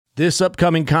This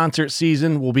upcoming concert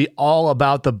season will be all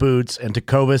about the boots, and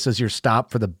Tecovas is your stop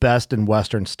for the best in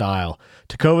Western style.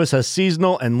 Tecovas has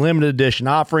seasonal and limited edition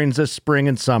offerings this spring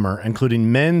and summer,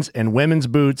 including men's and women's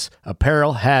boots,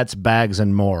 apparel, hats, bags,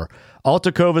 and more. All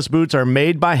Tecovas boots are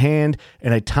made by hand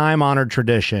in a time-honored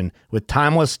tradition with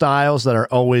timeless styles that are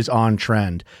always on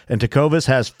trend. And Tecovas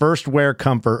has first wear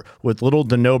comfort with little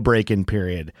to no break-in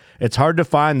period. It's hard to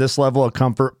find this level of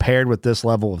comfort paired with this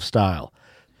level of style.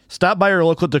 Stop by your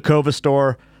local Tecovas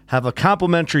store, have a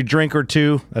complimentary drink or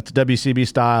two, that's WCB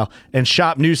style, and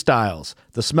shop new styles.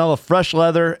 The smell of fresh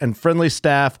leather and friendly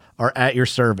staff are at your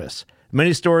service.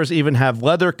 Many stores even have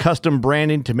leather custom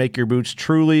branding to make your boots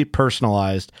truly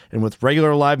personalized. And with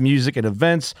regular live music and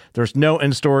events, there's no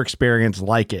in-store experience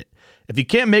like it. If you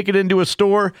can't make it into a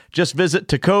store, just visit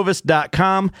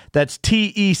tecovas.com. That's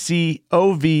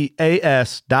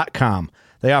TECOVAS.com.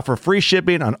 They offer free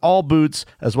shipping on all boots,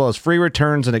 as well as free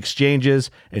returns and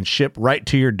exchanges, and ship right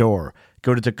to your door.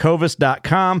 Go to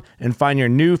tecovas.com and find your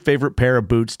new favorite pair of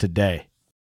boots today.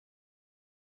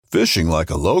 Fishing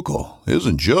like a local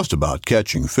isn't just about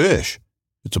catching fish.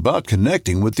 It's about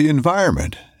connecting with the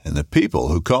environment and the people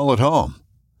who call it home.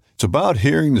 It's about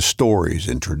hearing the stories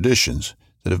and traditions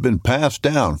that have been passed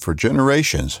down for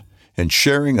generations and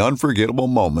sharing unforgettable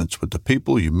moments with the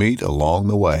people you meet along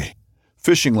the way.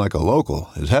 Fishing like a local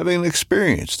is having an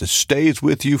experience that stays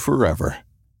with you forever.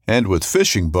 And with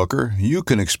Fishing Booker, you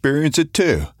can experience it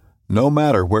too, no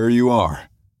matter where you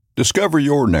are. Discover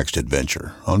your next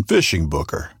adventure on Fishing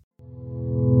Booker.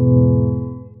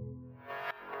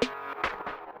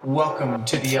 Welcome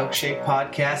to the Elk Shape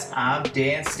Podcast. I'm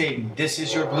Dan Staten. This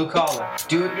is your blue collar,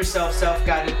 do-it-yourself,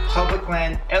 self-guided public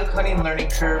land elk hunting learning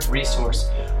curve resource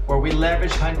where we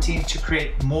leverage hunting to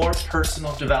create more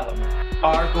personal development.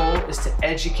 Our goal is to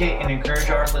educate and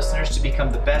encourage our listeners to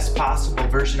become the best possible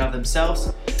version of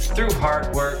themselves through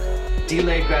hard work,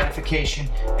 delayed gratification,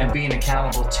 and being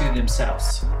accountable to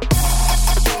themselves.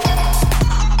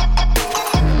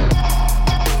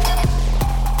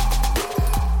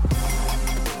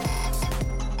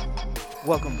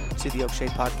 Welcome to the Elk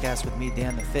Shape Podcast with me,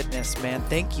 Dan the Fitness Man.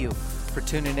 Thank you for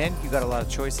tuning in. You got a lot of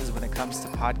choices when it comes to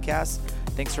podcasts.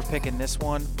 Thanks for picking this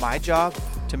one. My job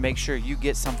to make sure you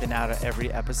get something out of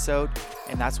every episode,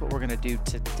 and that's what we're going to do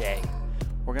today.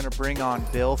 We're going to bring on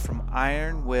Bill from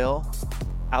Iron Will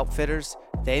Outfitters.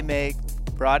 They make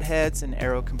broadheads and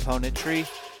arrow componentry.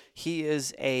 He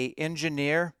is an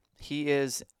engineer. He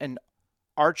is an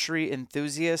archery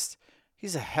enthusiast.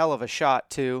 He's a hell of a shot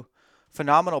too.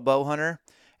 Phenomenal bow hunter,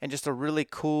 and just a really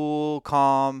cool,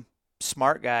 calm,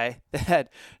 smart guy that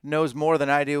knows more than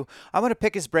I do. I'm going to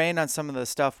pick his brain on some of the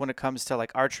stuff when it comes to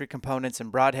like archery components and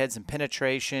broadheads and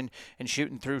penetration and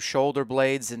shooting through shoulder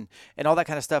blades and all that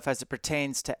kind of stuff as it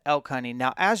pertains to elk hunting.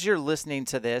 Now, as you're listening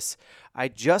to this, I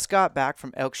just got back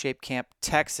from Elk Shape Camp,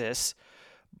 Texas.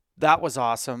 That was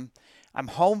awesome. I'm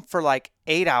home for like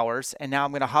 8 hours, and now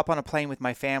I'm going to hop on a plane with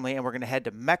my family, and we're going to head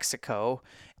to Mexico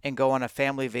and go on a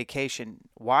family vacation.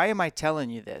 Why am I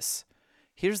telling you this?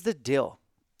 Here's the deal.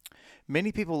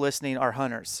 Many people listening are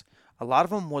hunters. A lot of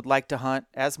them would like to hunt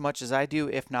as much as I do,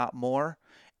 if not more.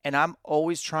 And I'm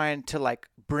always trying to like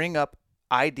bring up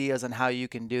ideas on how you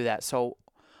can do that. So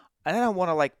I don't want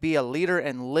to like be a leader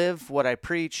and live what I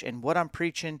preach. And what I'm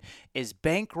preaching is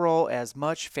bankroll as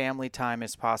much family time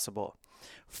as possible.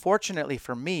 Fortunately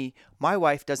for me, my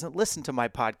wife doesn't listen to my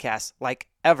podcast like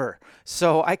ever.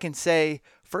 So I can say,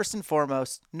 first and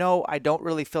foremost, no, I don't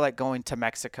really feel like going to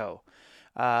Mexico.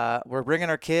 We're bringing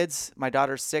our kids. My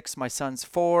daughter's 6, my son's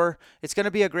 4. It's going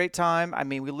to be a great time. I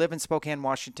mean, we live in Spokane,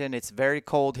 Washington. It's very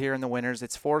cold here in the winters.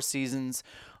 It's 4 seasons.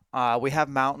 We have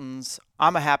mountains.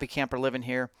 I'm a happy camper living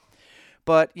here.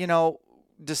 But, you know,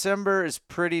 December is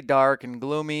pretty dark and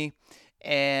gloomy,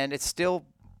 and it's still,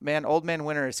 man, old man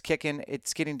winter is kicking.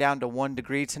 It's getting down to 1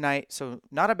 degree tonight, so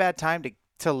not a bad time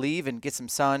to leave and get some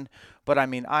sun. But I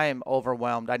mean, I am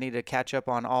overwhelmed. I need to catch up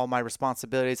on all my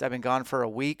responsibilities. I've been gone for a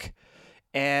week,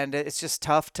 and it's just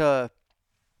tough to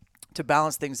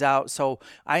balance things out. So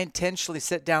I intentionally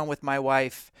sit down with my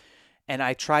wife and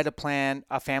I try to plan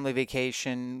a family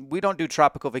vacation. We don't do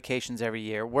tropical vacations every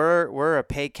year. We're a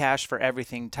pay cash for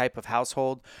everything type of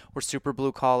household. We're super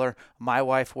blue collar. My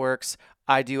wife works.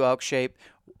 I do Elk Shape.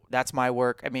 That's my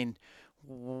work. I mean,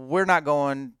 we're not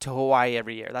going to Hawaii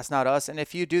every year. That's not us. And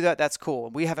if you do that, that's cool.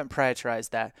 We haven't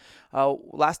prioritized that.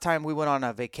 Last time we went on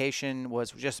a vacation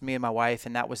was just me and my wife,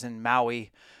 and that was in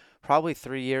Maui probably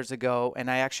 3 years ago.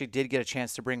 And I actually did get a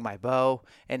chance to bring my bow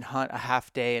and hunt a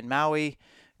half day in Maui.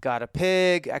 Got a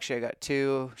pig. Actually, I got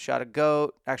 2. Shot a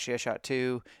goat. Actually, I shot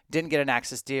 2. Didn't get an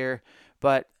axis deer.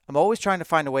 But I'm always trying to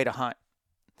find a way to hunt.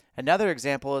 Another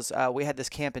example is we had this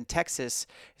camp in Texas,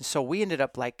 and so we ended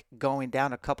up like going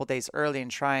down a couple days early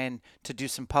and trying to do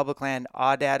some public land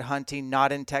aoudad hunting,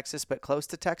 not in Texas but close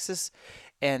to Texas,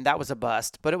 and that was a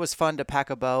bust. But it was fun to pack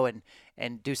a bow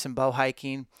and do some bow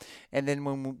hiking. And then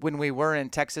when we were in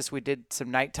Texas, we did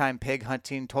some nighttime pig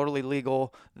hunting, totally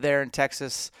legal there in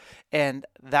Texas, and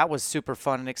that was super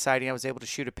fun and exciting. I was able to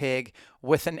shoot a pig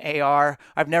with an AR.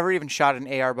 I've never even shot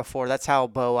an AR before. That's how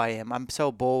bow I am. I'm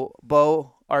so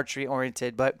bow archery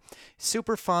oriented, but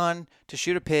super fun to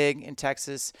shoot a pig in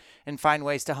Texas and find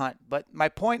ways to hunt. But my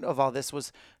point of all this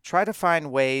was try to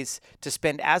find ways to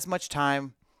spend as much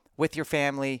time with your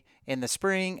family in the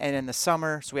spring and in the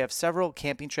summer. So we have several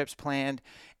camping trips planned,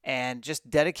 and just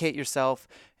dedicate yourself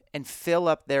and fill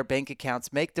up their bank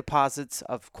accounts, make deposits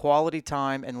of quality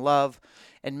time and love,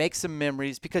 and make some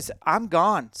memories, because I'm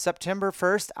gone September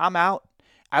 1st. I'm out.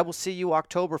 I will see you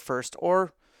October 1st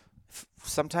or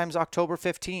sometimes October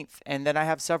 15th. And then I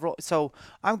have several. So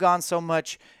I'm gone so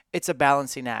much. It's a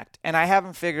balancing act, and I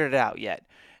haven't figured it out yet.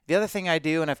 The other thing I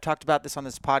do, and I've talked about this on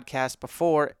this podcast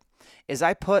before, is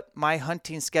I put my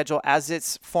hunting schedule as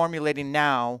it's formulating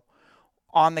now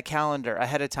on the calendar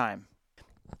ahead of time.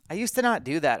 I used to not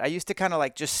do that. I used to kind of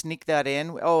like just sneak that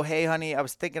in. Oh, hey, honey, I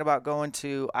was thinking about going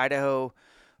to Idaho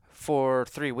for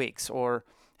 3 weeks. Or,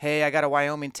 hey, I got a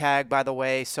Wyoming tag, by the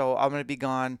way, so I'm going to be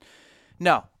gone.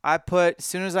 No, I put, as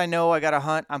soon as I know I got to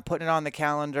hunt, I'm putting it on the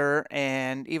calendar.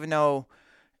 And even though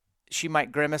she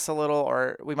might grimace a little,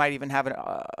 or we might even have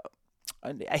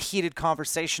a heated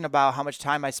conversation about how much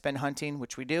time I spend hunting,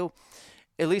 which we do,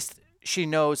 at least she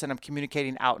knows that I'm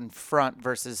communicating out in front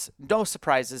versus no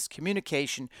surprises,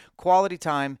 communication, quality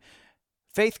time.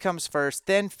 Faith comes first,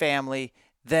 then family,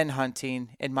 then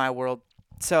hunting in my world.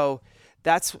 So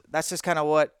that's just kind of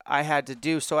what I had to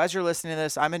do. So as you're listening to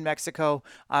this, I'm in Mexico.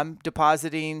 I'm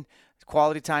depositing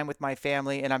quality time with my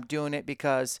family, and I'm doing it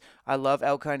because I love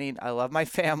elk hunting. I love my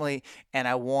family, and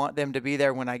I want them to be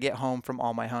there when I get home from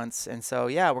all my hunts. And so,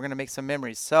 yeah, we're going to make some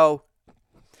memories. So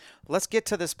let's get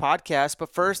to this podcast,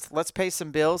 but first, let's pay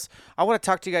some bills. I want to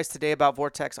talk to you guys today about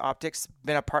Vortex Optics.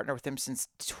 Been a partner with them since,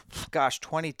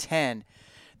 2010.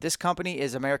 This company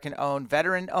is American-owned,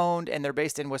 veteran-owned, and they're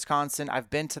based in Wisconsin. I've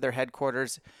been to their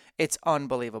headquarters. It's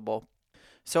unbelievable.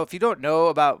 So if you don't know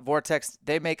about Vortex,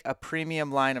 they make a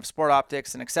premium line of sport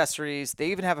optics and accessories. They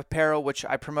even have apparel, which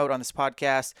I promote on this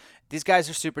podcast. These guys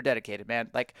are super dedicated, man.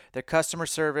 Like their customer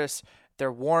service,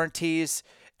 their warranties,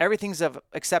 everything's of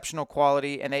exceptional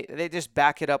quality, and they just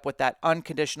back it up with that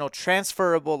unconditional,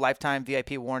 transferable lifetime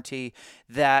VIP warranty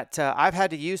that I've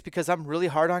had to use because I'm really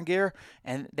hard on gear,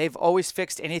 and they've always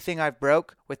fixed anything I've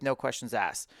broke with no questions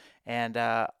asked. And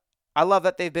I love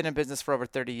that they've been in business for over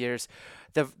 30 years.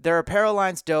 Their apparel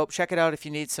line's dope. Check it out if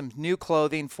you need some new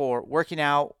clothing for working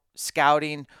out,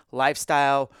 scouting,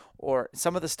 lifestyle, or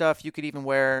some of the stuff you could even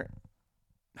wear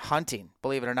hunting,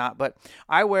 believe it or not. But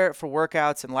I wear it for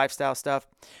workouts and lifestyle stuff.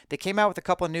 They came out with a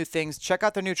couple of new things. Check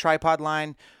out their new tripod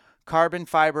line, carbon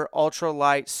fiber, ultra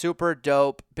light, super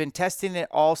dope. Been testing it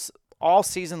all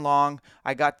season long.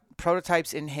 I got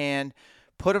prototypes in hand,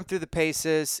 put them through the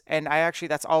paces, and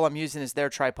that's all I'm using is their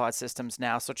tripod systems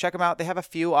now. So check them out. They have a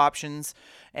few options,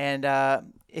 and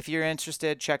if you're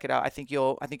interested, check it out. I think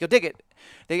you'll dig it.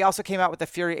 They also came out with the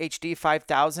Fury HD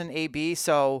 5000 AB.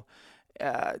 So,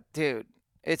 dude,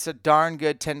 it's a darn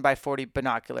good 10x40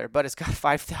 binocular, but it's got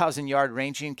 5,000 yard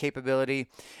ranging capability,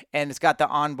 and it's got the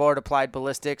onboard applied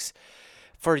ballistics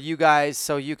for you guys,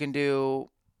 so you could do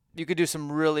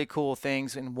some really cool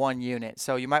things in one unit.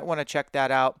 So you might want to check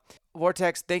that out.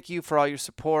 Vortex, thank you for all your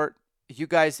support. You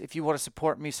guys, if you want to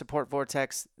support me, support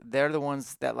Vortex. They're the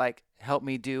ones that help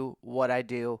me do what I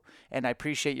do, and I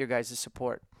appreciate your guys'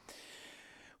 support.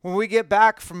 When we get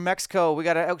back from Mexico, we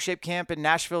got an Elk Shape camp in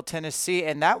Nashville, Tennessee,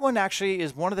 and that one actually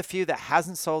is one of the few that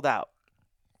hasn't sold out.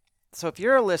 So if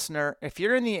you're a listener, if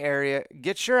you're in the area,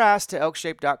 get your ass to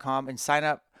elkshape.com and sign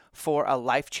up for a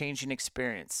life-changing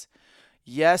experience.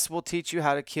 Yes, we'll teach you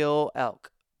how to kill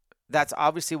elk. That's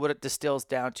obviously what it distills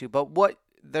down to. But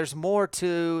there's more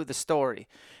to the story.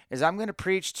 Is I'm going to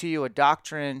preach to you a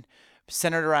doctrine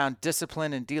centered around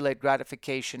discipline and delayed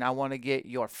gratification. I want to get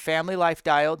your family life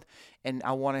dialed, and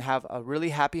I want to have a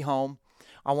really happy home.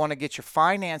 I want to get your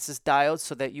finances dialed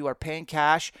so that you are paying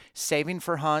cash, saving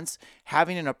for hunts,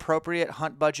 having an appropriate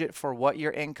hunt budget for what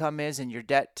your income is and your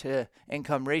debt to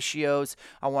income ratios.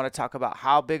 I want to talk about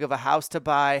how big of a house to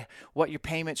buy, what your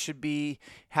payments should be,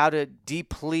 how to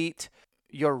deplete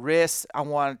your risks. I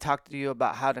want to talk to you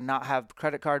about how to not have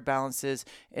credit card balances,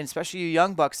 and especially you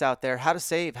young bucks out there, how to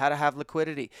save, how to have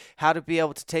liquidity, how to be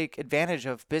able to take advantage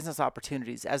of business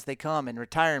opportunities as they come and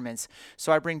retirements.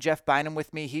 So I bring Jeff Bynum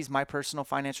with me. He's my personal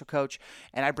financial coach,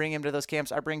 and I bring him to those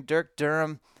camps. I bring Dirk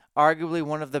Durham, arguably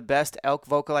one of the best elk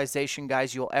vocalization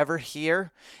guys you'll ever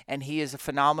hear, and he is a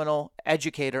phenomenal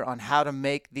educator on how to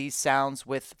make these sounds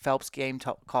with Phelps game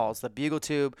calls, the bugle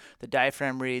tube, the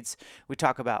diaphragm reeds. We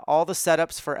talk about all the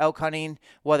setups for elk hunting,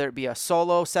 whether it be a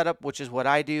solo setup, which is what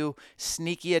I do,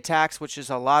 sneaky attacks, which is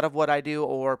a lot of what I do,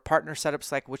 or partner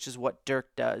setups, which is what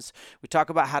Dirk does. We talk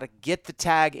about how to get the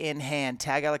tag in hand.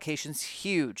 Tag allocation's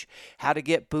huge. How to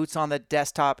get boots on the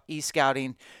desktop,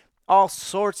 e-scouting, all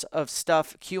sorts of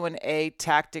stuff, Q&A,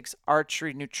 tactics,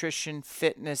 archery, nutrition,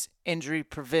 fitness, injury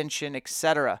prevention,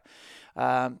 etc.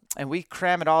 And we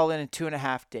cram it all in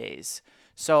 2.5 days.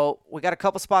 So we got a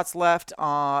couple spots left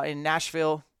in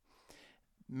Nashville.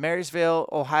 Marysville,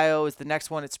 Ohio is the next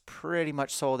one. It's pretty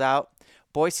much sold out.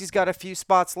 Boise's got a few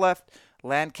spots left.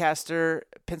 Lancaster,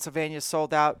 Pennsylvania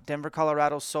sold out. Denver,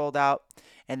 Colorado sold out.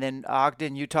 And then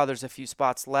Ogden, Utah, there's a few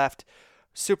spots left.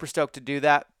 Super stoked to do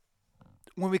that.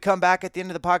 When we come back at the end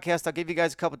of the podcast, I'll give you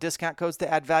guys a couple discount codes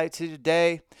to add value to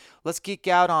today. Let's geek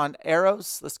out on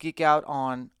arrows. Let's geek out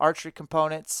on archery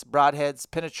components, broadheads,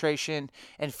 penetration,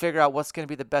 and figure out what's going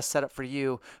to be the best setup for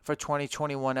you for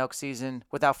 2021 elk season.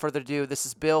 Without further ado, this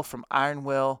is Bill from Iron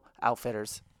Will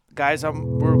Outfitters. Guys,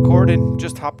 we're recording.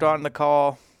 Just hopped on the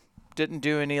call. Didn't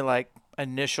do any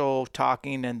initial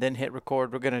talking and then hit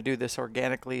record. We're going to do this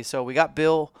organically. So we got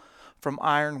Bill from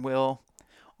Iron Will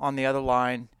on the other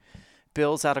line.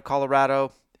 Bill's out of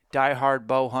Colorado, diehard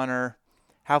bow hunter.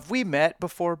 Have we met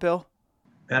before, Bill?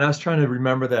 And I was trying to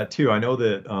remember that too. I know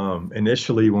that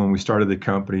initially when we started the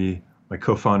company, my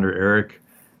co-founder Eric,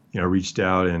 reached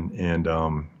out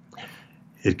and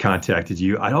it contacted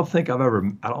you. I don't think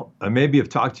I maybe have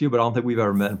talked to you, but I don't think we've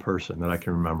ever met in person that I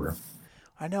can remember.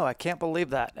 I know. I can't believe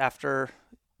that after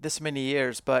this many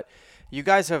years, but you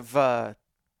guys have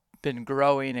been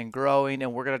growing, and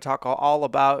we're going to talk all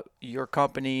about your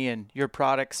company and your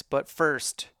products. But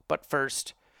first,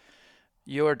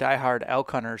 you're a diehard elk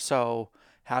hunter. So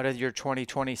how did your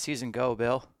 2020 season go,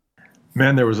 Bill?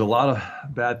 Man, there was a lot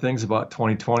of bad things about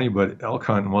 2020, but elk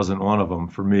hunting wasn't one of them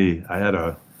for me. I had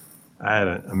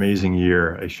an amazing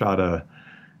year. I shot a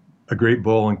great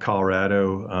bull in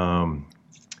Colorado,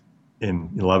 in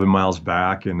 11 miles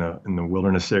back in the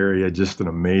wilderness area. Just an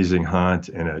amazing hunt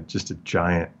and just a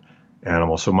giant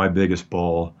animal. So my biggest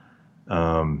bull,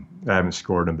 I haven't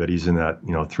scored him, but he's in that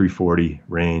 340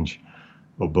 range.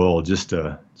 A bull, just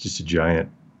a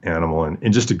giant animal,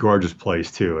 and just a gorgeous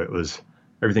place too. It was,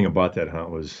 everything about that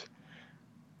hunt was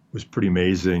pretty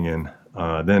amazing. And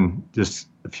then just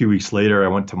a few weeks later, I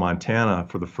went to Montana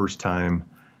for the first time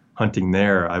hunting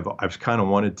there. I've kind of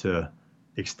wanted to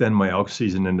extend my elk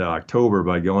season into October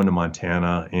by going to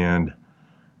Montana, and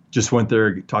just went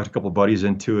there, talked a couple of buddies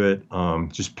into it,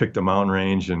 just picked a mountain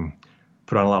range and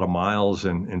put on a lot of miles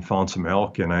and found some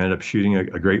elk. And I ended up shooting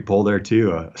a great bull there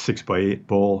too, a 6x8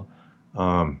 bull.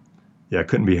 I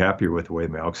couldn't be happier with the way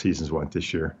my elk seasons went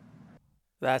this year.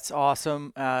 That's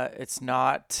awesome. It's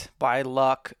not by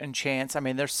luck and chance. I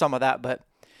mean, there's some of that, but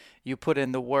you put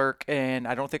in the work, and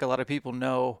I don't think a lot of people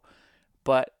know,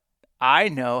 but I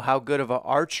know how good of an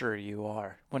archer you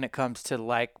are when it comes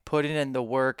to putting in the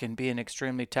work and being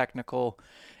extremely technical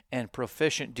and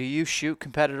proficient. Do you shoot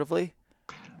competitively?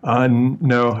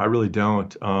 No, I really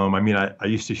don't. I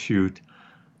used to shoot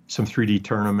some 3D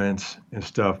tournaments and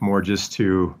stuff, more just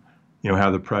to,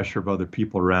 have the pressure of other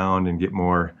people around and get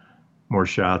more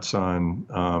shots on,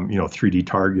 3D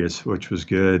targets, which was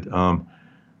good.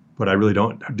 But I really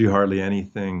don't do hardly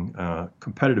anything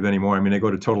competitive anymore. I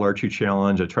go to Total Archery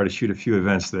Challenge. I try to shoot a few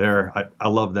events there. I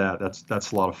love that.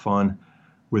 That's a lot of fun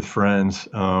with friends.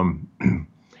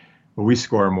 But we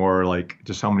score more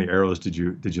just how many arrows did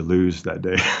you lose that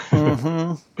day?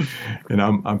 Mm-hmm. And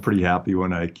I'm pretty happy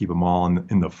when I keep them all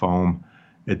in the foam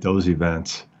at those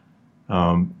events.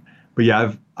 But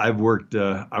yeah, I've worked.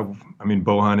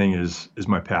 Bow hunting is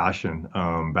my passion.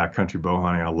 Backcountry bow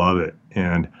hunting, I love it,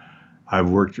 and I've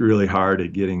worked really hard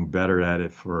at getting better at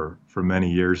it for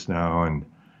many years now, and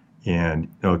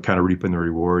kind of reaping the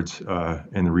rewards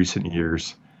in the recent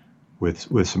years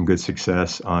with some good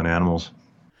success on animals.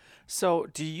 So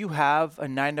do you have a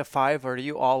 9-to-5, or are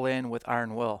you all in with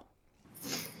Iron Will?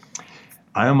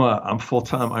 I'm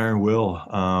full-time Iron Will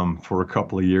for a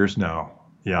couple of years now.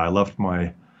 Yeah, I left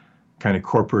my kind of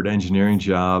corporate engineering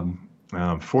job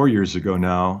 4 years ago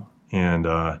now, and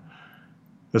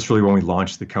that's really when we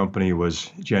launched the company,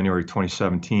 was January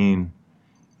 2017.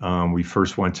 We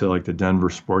first went to like the Denver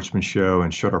Sportsman Show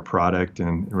and showed our product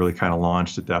and really kind of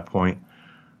launched at that point.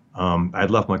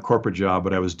 I'd left my corporate job,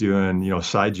 but I was doing,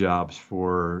 side jobs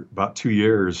for about 2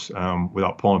 years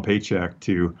without pulling a paycheck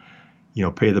to,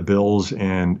 pay the bills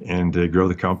and to grow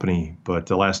the company. But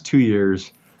the last 2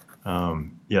 years,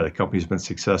 the company's been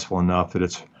successful enough that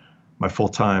it's my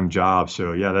full-time job.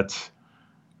 So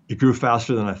it grew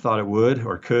faster than I thought it would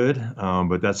or could.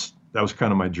 But that was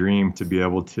kind of my dream, to be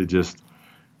able to just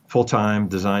full-time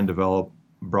design, develop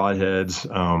broadheads,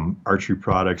 archery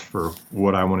products for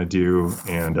what I want to do,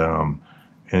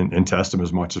 and test them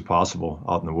as much as possible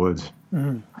out in the woods.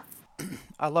 Mm-hmm.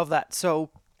 I love that. So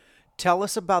tell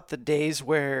us about the days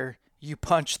where you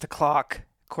punched the clock,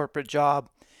 corporate job,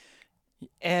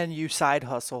 and you side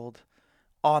hustled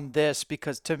on this,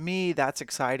 because to me, that's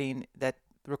exciting. That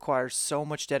requires so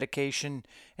much dedication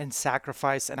and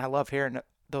sacrifice. And I love hearing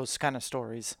those kind of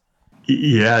stories.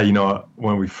 Yeah.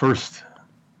 When we first,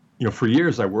 for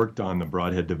years I worked on the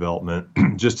broadhead development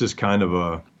just as kind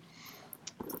of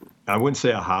I wouldn't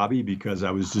say a hobby, because I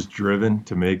was just driven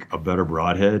to make a better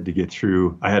broadhead to get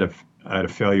through. I had a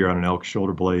failure on an elk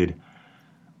shoulder blade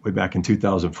way back in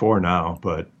 2004 now,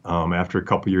 but after a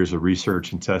couple years of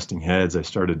research and testing heads, I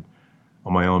started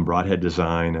on my own broadhead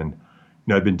design. And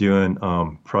I've been doing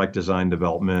product design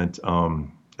development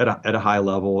at a high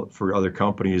level for other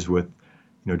companies with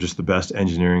just the best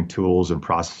engineering tools and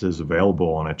processes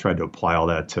available. And I tried to apply all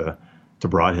that to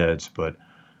broadheads. But,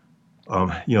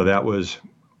 that was,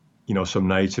 some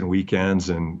nights and weekends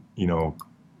and,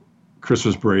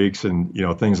 Christmas breaks and,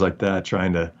 things like that,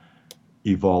 trying to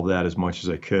evolve that as much as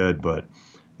I could. But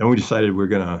then we decided we were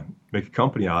going to make a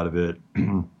company out of it.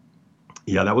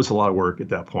 Yeah, that was a lot of work at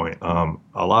that point.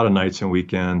 A lot of nights and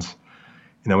weekends.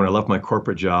 And then when I left my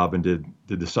corporate job and did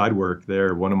the side work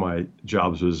there, one of my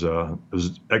jobs was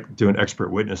doing expert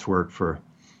witness work for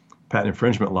patent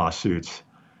infringement lawsuits.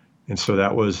 And so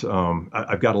that was,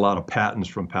 I've got a lot of patents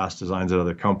from past designs at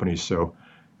other companies. So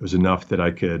it was enough that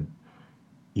I could,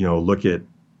 look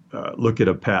at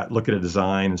a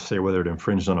design and say whether it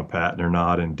infringed on a patent or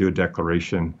not, and do a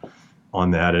declaration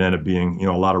on that. It ended up being,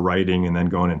 a lot of writing and then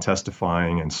going and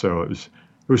testifying. And so it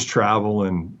was travel,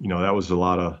 and, that was a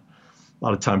lot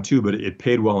of time too, but it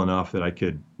paid well enough that I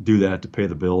could do that to pay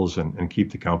the bills and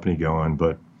keep the company going.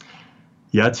 But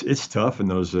yeah, it's tough in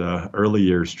those early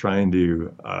years trying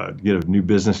to get a new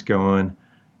business going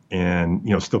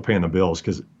and, still paying the bills.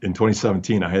 Because in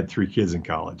 2017, I had 3 kids in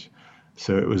college.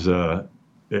 So it was a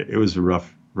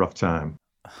rough time.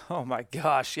 Oh my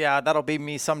gosh. Yeah, that'll be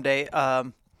me someday.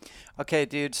 Okay,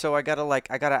 dude. So I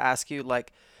gotta ask you,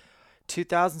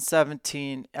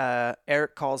 2017,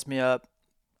 Eric calls me up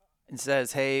and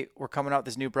says, "Hey, we're coming out with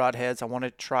these new broadheads. I want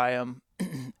to try them."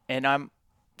 And I'm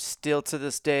still, to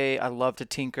this day, I love to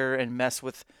tinker and mess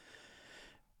with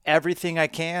everything I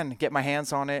can, get my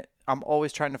hands on it. I'm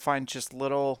always trying to find just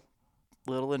little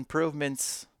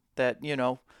improvements that,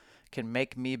 can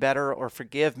make me better or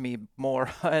forgive me more.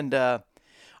 And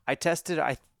I tested,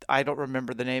 I don't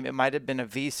remember the name. It might have been a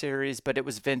V series, but it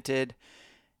was vented,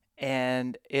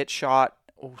 and it shot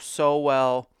so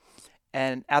well.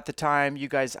 And at the time, you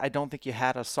guys, I don't think you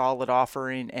had a solid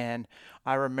offering. And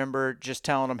I remember just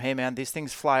telling them, "Hey man, these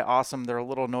things fly awesome. They're a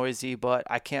little noisy, but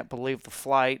I can't believe the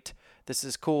flight. This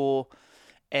is cool."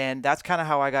 And that's kind of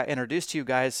how I got introduced to you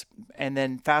guys. And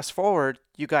then fast forward,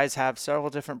 you guys have several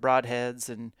different broadheads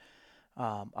and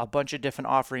a bunch of different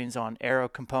offerings on arrow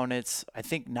components. I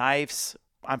think knives.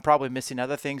 I'm probably missing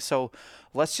other things. So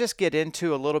let's just get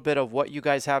into a little bit of what you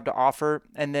guys have to offer.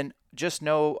 And then just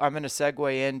know I'm going to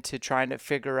segue into trying to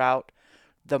figure out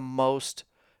the most,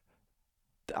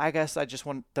 I guess I just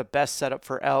want the best setup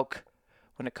for elk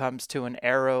when it comes to an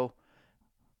arrow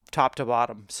top to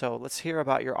bottom. So let's hear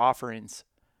about your offerings.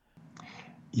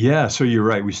 Yeah, so you're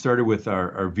right. We started with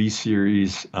our V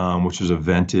series, which was a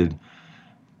vented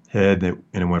head, and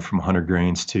it went from 100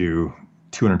 grains to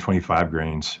 225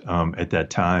 grains at that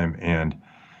time. And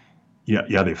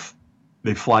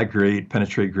they fly great,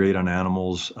 penetrate great on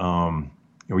animals.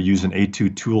 We're using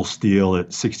A2 tool steel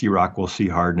at 60 Rockwell C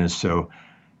hardness, so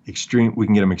we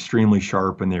can get them extremely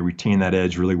sharp, and they retain that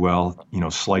edge really well.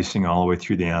 Slicing all the way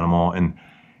through the animal,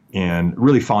 and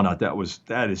really found out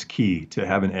that is key to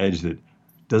have an edge that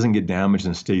doesn't get damaged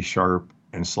and stays sharp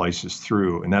and slices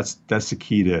through. And that's the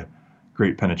key to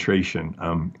great penetration.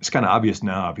 It's kind of obvious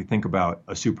now if you think about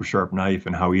a super sharp knife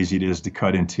and how easy it is to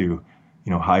cut into,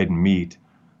 hide and meat.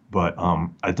 But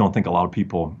I don't think a lot of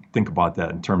people think about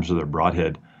that in terms of their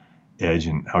broadhead edge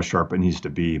and how sharp it needs to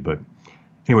be. But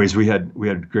anyways, we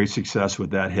had great success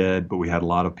with that head, but we had a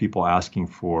lot of people asking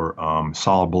for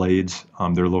solid blades.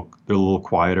 They're a little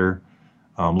quieter.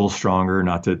 a little stronger.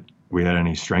 Not that we had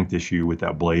any strength issue with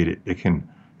that blade. It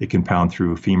can pound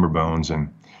through femur bones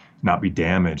and not be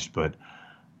damaged. But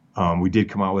we did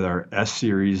come out with our S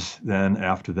series then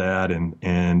after that,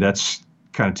 and that's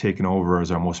kind of taken over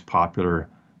as our most popular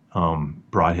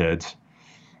broadheads.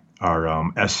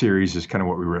 Our S series is kind of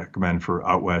what we recommend for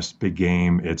out west big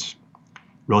game. It's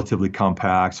relatively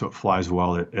compact, so it flies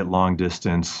well at long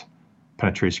distance,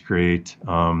 penetrates great.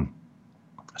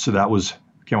 So that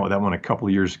came out with that one a couple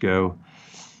of years ago.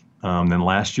 Then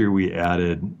last year we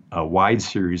added a wide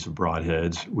series of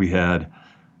broadheads. We had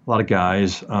a lot of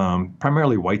guys,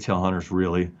 primarily whitetail hunters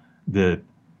really, that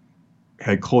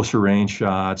had closer range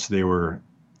shots. They were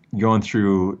going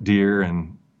through deer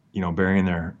and, burying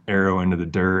their arrow into the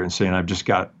dirt and saying, I've just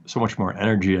got so much more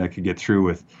energy I could get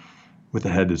through with a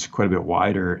head that's quite a bit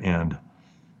wider. And,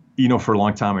 for a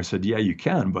long time I said, yeah, you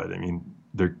can, but I mean,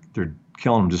 they're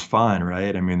killing them just fine,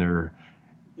 right? I mean, they're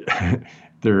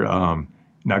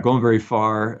not going very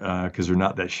far because they're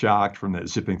not that shocked from that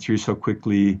zipping through so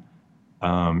quickly.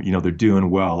 They're doing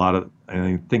well.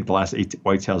 I think the last 8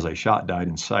 whitetails I shot died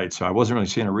in sight, so I wasn't really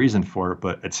seeing a reason for it.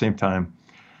 But at the same time,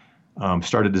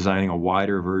 started designing a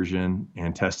wider version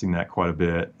and testing that quite a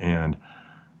bit, and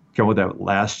came with that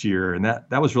last year, and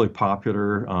that was really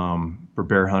popular for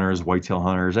bear hunters, whitetail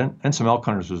hunters, and some elk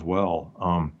hunters as well.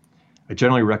 I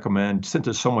generally recommend, since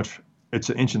it's so much, it's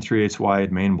an 1 3/8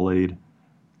 wide main blade,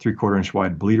 3/4 inch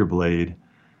wide bleeder blade.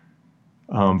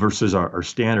 Versus our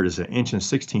standard is an 1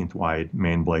 16th wide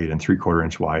main blade and 3/4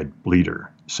 inch wide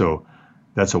bleeder. So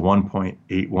that's a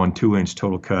 1.812 inch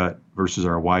total cut versus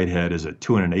our wide head is a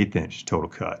 2 1/8 inch total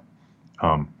cut.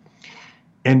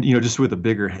 And just with a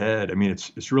bigger head, I mean,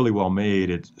 it's really well made.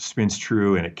 It spins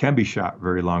true and it can be shot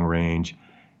very long range.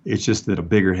 It's just that a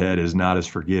bigger head is not as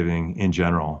forgiving in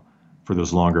general for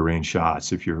those longer range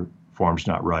shots if your form's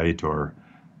not right or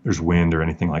there's wind or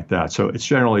anything like that. So I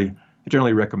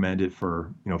generally recommend it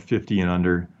for 50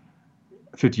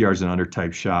 yards and under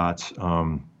type shots.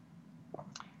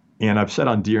 And I've said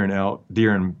on deer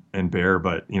and bear,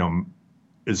 but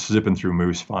it's zipping through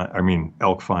moose fine. I mean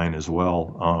elk fine as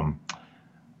well.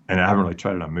 And I haven't really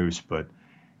tried it on moose, but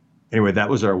anyway, that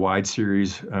was our wide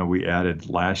series we added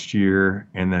last year,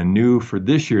 and then new for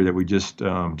this year that we just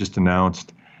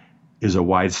announced is a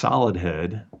wide solid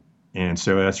head, and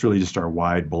so that's really just our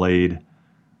wide blade.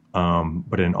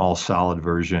 But an all solid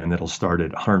version that'll start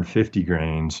at 150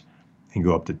 grains and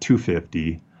go up to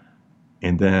 250.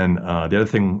 And then the other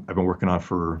thing I've been working on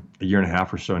for a year and a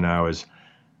half or so now is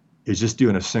just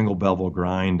doing a single bevel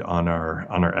grind on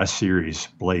our S series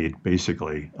blade,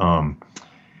 basically.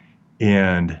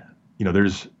 And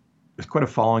there's quite a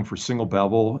following for single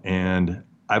bevel, and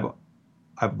I've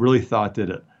really thought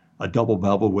that a double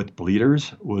bevel with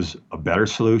bleeders was a better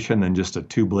solution than just a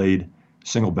 2-blade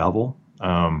single bevel.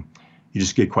 You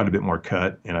just get quite a bit more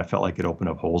cut, and I felt like it opened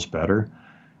up holes better.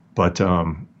 But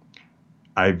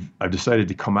I've decided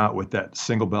to come out with that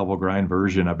single bevel grind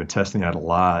version. I've been testing that a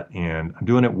lot, and I'm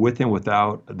doing it with and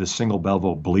without the single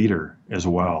bevel bleeder as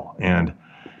well. And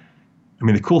I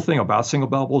mean, the cool thing about single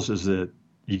bevels is that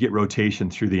you get rotation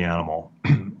through the animal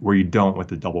where you don't with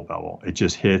the double bevel. It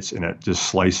just hits and it just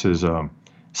slices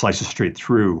straight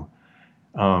through.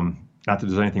 Not that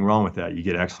there's anything wrong with that. You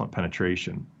get excellent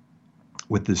penetration.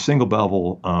 With the single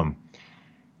bevel,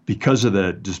 because of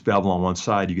the just bevel on one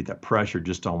side, you get that pressure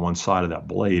just on one side of that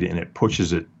blade, and it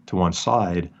pushes it to one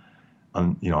side.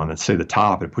 On let's say the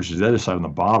top, it pushes the other side on the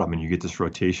bottom, and you get this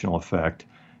rotational effect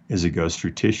as it goes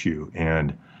through tissue.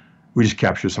 And we just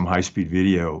captured some high-speed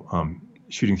video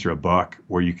shooting through a buck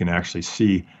where you can actually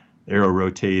see the arrow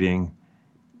rotating,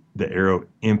 the arrow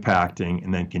impacting,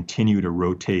 and then continue to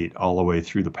rotate all the way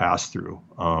through the pass-through.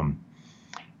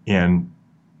 And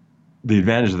the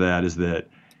advantage of that is that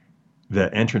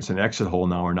the entrance and exit hole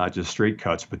now are not just straight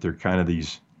cuts, but they're kind of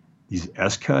these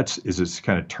S cuts. It's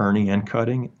kind of turning and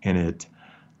cutting, and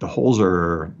the holes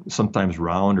are sometimes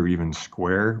round or even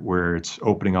square, where it's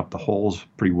opening up the holes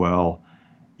pretty well,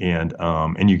 and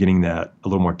you're getting that a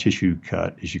little more tissue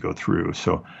cut as you go through.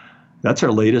 So that's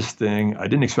our latest thing. I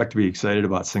didn't expect to be excited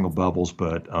about single bevels,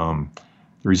 but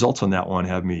the results on that one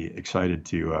have me excited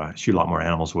to shoot a lot more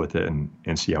animals with it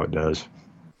and see how it does.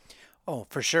 Oh,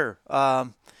 for sure.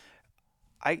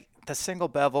 The single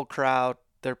bevel crowd,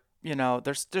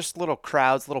 there's just little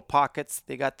crowds, little pockets.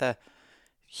 They got the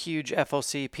huge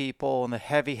FOC people and the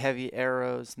heavy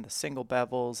arrows and the single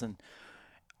bevels and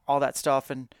all that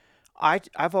stuff. And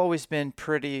I've always been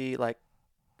pretty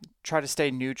try to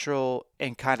stay neutral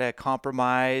and kind of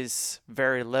compromise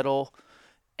very little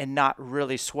and not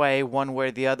really sway one way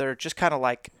or the other. Just kind of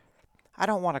I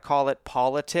don't want to call it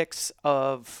politics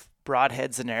of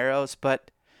broadheads and arrows,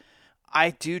 but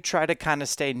I do try to kind of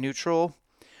stay neutral,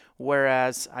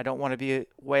 whereas I don't want to be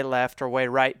way left or way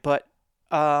right, but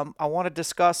I want to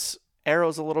discuss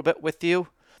arrows a little bit with you.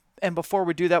 And before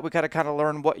we do that, we got to kind of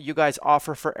learn what you guys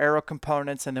offer for arrow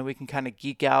components, and then we can kind of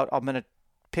geek out. I'm going to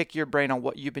pick your brain on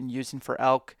what you've been using for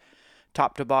elk,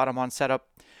 top to bottom on setup.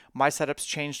 My setup's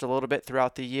changed a little bit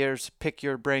throughout the years. Pick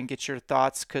your brain, get your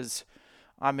thoughts, because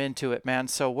I'm into it, man.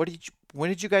 So when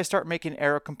did you guys start making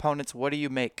arrow components? What do you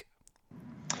make?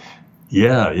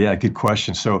 Yeah, good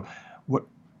question. So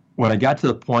when I got to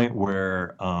the point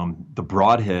where the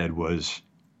broadhead was,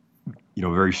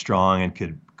 very strong and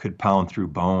could pound through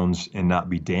bones and not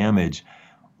be damaged,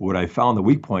 what I found the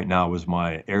weak point now was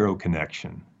my arrow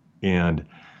connection. And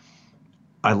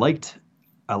I liked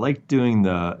having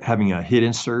a hit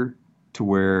insert to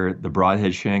where the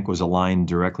broadhead shank was aligned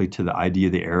directly to the ID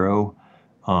of the arrow.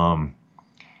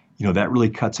 That really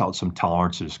cuts out some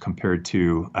tolerances compared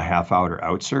to a half out or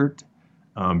outsert,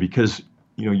 because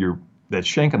that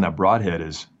shank on that broadhead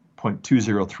is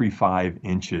 0.2035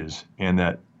 inches,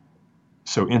 and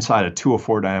so inside a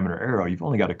 204 diameter arrow, you've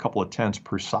only got a couple of tenths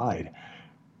per side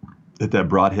that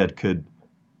broadhead could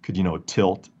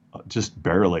tilt just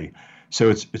barely. So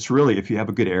it's really, if you have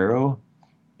a good arrow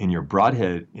in your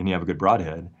broadhead and you have a good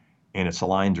broadhead and it's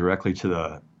aligned directly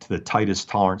to the tightest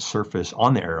tolerance surface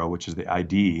on the arrow, which is the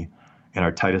ID, and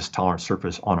our tightest tolerance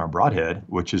surface on our broadhead,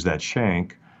 which is that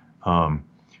shank,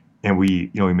 and we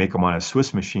make them on a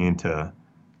Swiss machine to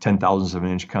 10,000ths of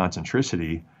an inch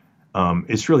concentricity,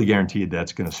 it's really guaranteed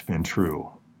that's going to spin true.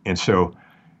 And so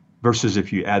versus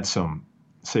if you add some,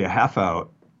 say a half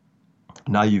out,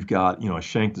 now you've got, a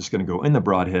shank that's going to go in the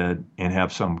broadhead and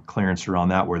have some clearance around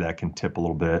that where that can tip a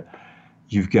little bit.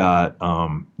 You've got,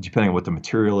 depending on what the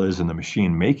material is in the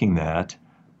machine making that,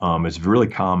 it's really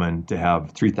common to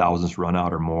have 3,000ths run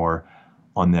out or more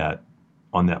on that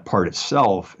part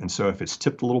itself. And so if it's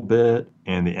tipped a little bit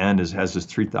and the end has this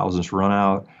 3,000ths run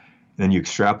out, and then you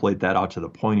extrapolate that out to the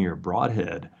point of your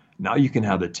broadhead, now you can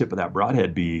have the tip of that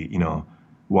broadhead be,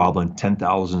 wobbling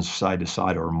 10,000ths side to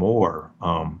side or more,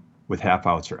 with half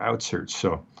outs or outserts.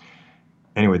 So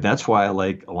anyway, that's why I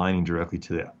like aligning directly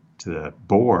to the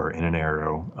bore in an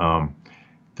arrow.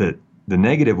 The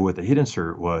negative with the hit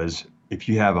insert was if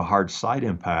you have a hard side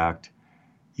impact,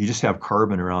 you just have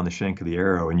carbon around the shank of the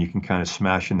arrow, and you can kind of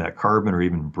smash in that carbon or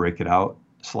even break it out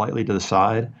slightly to the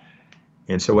side.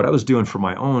 And so what I was doing for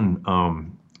my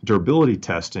own durability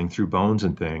testing through bones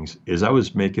and things is I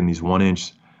was making these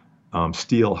 1-inch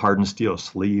hardened steel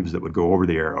sleeves that would go over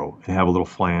the arrow and have a little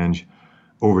flange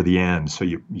over the end. So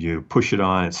you push it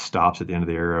on, it stops at the end of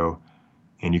the arrow,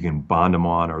 and you can bond them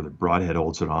on, or the broadhead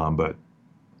holds it on, but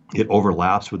it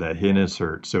overlaps with that hit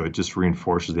insert, so it just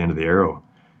reinforces the end of the arrow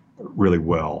really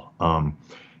well. And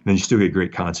then you still get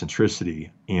great concentricity.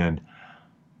 And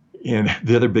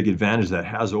the other big advantage that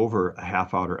has over a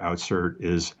half out or outsert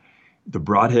is the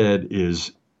broadhead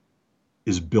is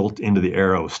built into the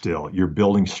arrow still. You're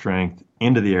building strength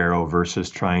into the arrow versus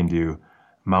trying to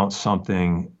mount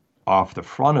something off the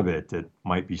front of it that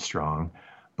might be strong,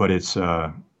 but it's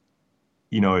got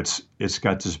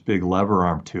this big lever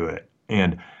arm to it.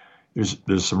 And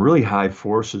there's some really high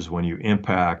forces when you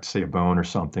impact, say, a bone or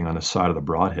something on the side of the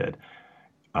broadhead.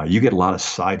 You get a lot of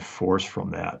side force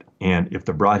from that. And if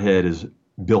the broadhead is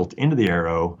built into the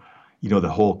arrow, the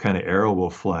whole kind of arrow will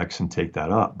flex and take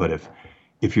that up. But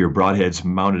if your broadhead's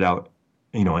mounted out,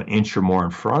 an inch or more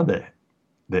in front of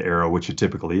the arrow, which it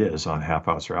typically is on half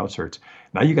outs or outserts,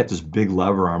 now you got this big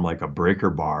lever arm like a breaker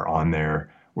bar on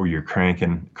there where you're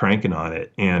cranking on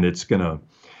it, and it's going to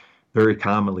very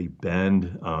commonly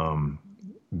bend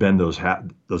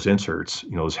those inserts,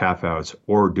 those half outs,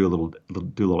 or do a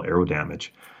little arrow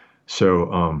damage.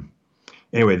 So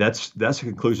anyway, that's the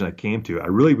conclusion I came to. I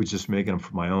really was just making them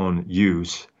for my own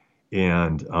use,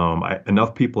 and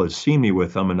enough people had seen me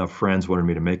with them, enough friends wanted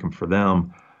me to make them for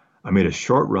them. I made a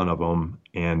short run of them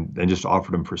and then just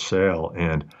offered them for sale.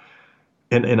 And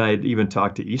I had even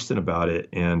talked to Easton about it,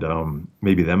 and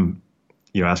maybe them,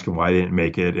 asking why they didn't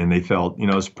make it. And they felt,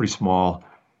 it's a pretty small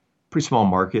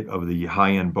market of the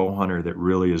high-end bow hunter that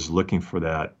really is looking for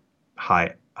that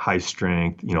high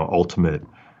strength, ultimate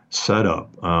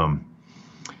setup.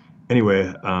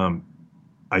 Anyway,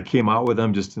 I came out with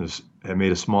them I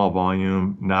made a small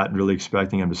volume, not really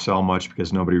expecting them to sell much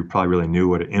because nobody probably really knew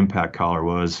what an impact collar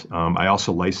was. I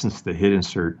also licensed the hit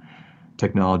insert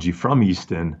technology from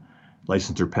Easton,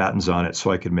 licensed their patents on it so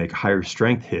I could make higher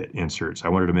strength hit inserts. I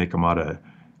wanted to make them out of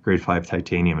grade 5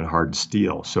 titanium and hardened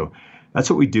steel. So that's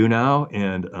what we do now.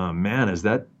 And man, is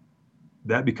that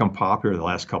that become popular the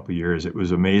last couple of years. It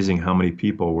was amazing how many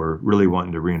people were really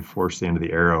wanting to reinforce the end of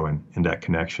the arrow and that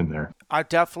connection there. I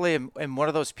definitely am one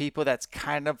of those people that's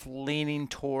kind of leaning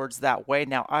towards that way.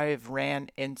 Now, I've ran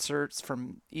inserts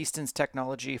from Easton's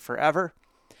Technology forever.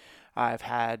 I've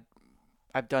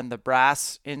done the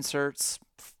brass inserts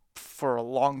for a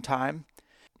long time,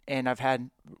 and I've had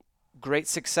great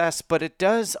success, but it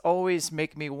does always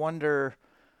make me wonder,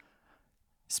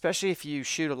 especially if you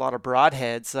shoot a lot of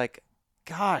broadheads, like,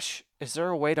 gosh, is there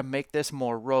a way to make this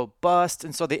more robust?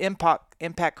 And so the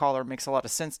impact collar makes a lot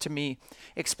of sense to me.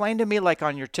 Explain to me, like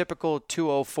on your typical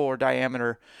 204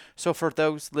 diameter. So for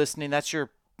those listening, that's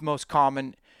your most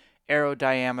common arrow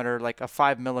diameter, like a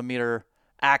 5mm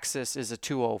axis is a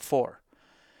 204.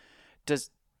 Does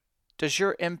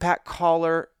your impact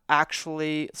collar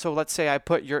actually, so let's say I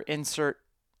put your insert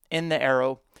in the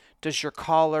arrow, does your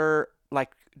collar,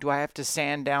 like, do I have to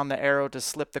sand down the arrow to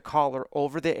slip the collar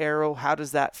over the arrow? How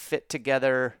does that fit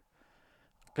together?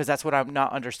 Because that's what I'm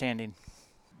not understanding.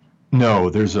 No,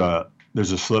 there's a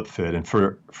slip fit, and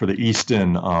for the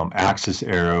Easton Axis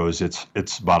arrows,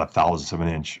 it's about a thousandth of an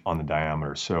inch on the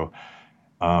diameter. So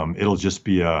it'll just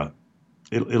be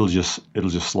it'll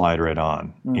just slide right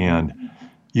on, and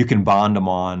you can bond them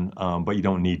on, but you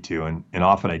don't need to, and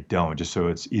often I don't, just so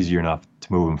it's easier enough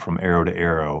to move them from arrow to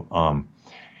arrow.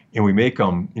 And we make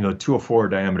them, 204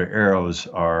 diameter arrows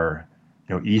are,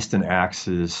 Easton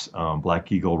Axis,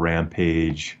 Black Eagle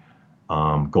Rampage,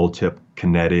 Gold Tip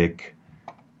Kinetic,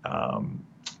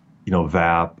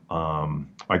 VAP,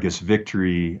 I guess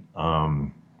Victory,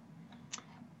 the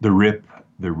RIP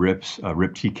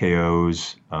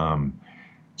TKOs.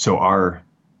 So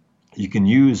you can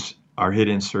use our hit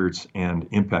inserts and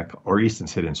impact, or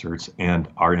Easton's hit inserts and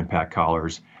our impact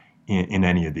collars in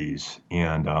any of these.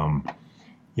 And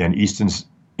Easton's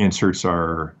inserts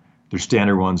their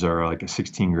standard ones are like a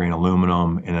 16 grain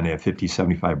aluminum, and then they have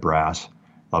 50-75 brass. A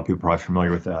lot of people are probably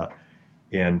familiar with that.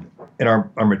 And our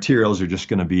materials are just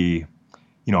going to be,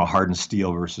 a hardened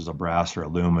steel versus a brass or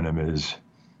aluminum is,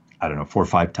 4 or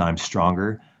 5 times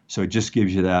stronger. So it just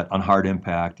gives you that on hard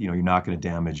impact. You're not going to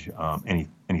damage any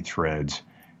threads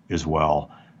as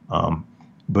well.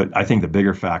 But I think the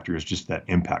bigger factor is just that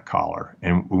impact collar.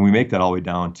 And when we make that all the way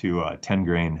down to 10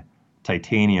 grain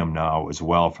titanium now as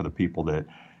well, for the people that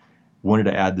wanted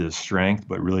to add the strength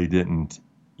but really didn't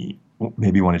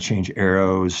maybe want to change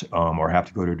arrows or have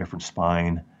to go to a different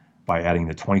spine, by adding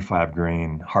the 25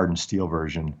 grain hardened steel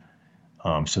version.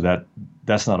 So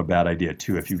that's not a bad idea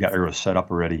too. If you've got arrows set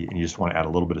up already and you just want to add a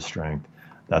little bit of strength,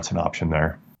 that's an option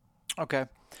there. Okay.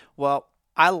 Well,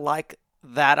 I like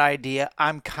that idea.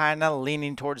 I'm kind of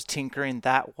leaning towards tinkering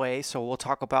that way, so we'll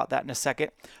talk about that in a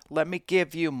second. Let me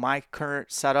give you my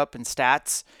current setup and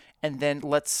stats, and then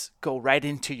let's go right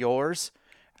into yours,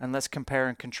 and let's compare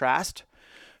and contrast.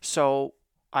 So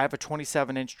I have a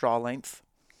 27-inch draw length.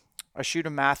 I shoot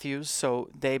a Matthews, so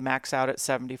they max out at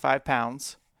 75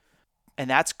 pounds,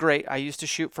 and that's great. I used to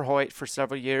shoot for Hoyt for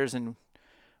several years and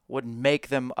would make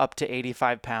them up to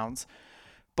 85 pounds.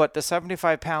 But the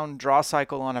 75-pound draw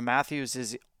cycle on a Matthews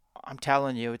is, I'm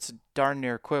telling you, it's darn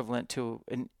near equivalent to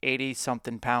an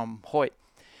 80-something pound Hoyt.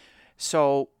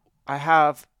 So I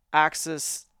have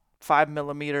Axis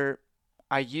 5mm.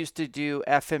 I used to do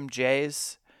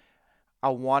FMJs. I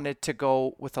wanted to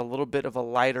go with a little bit of a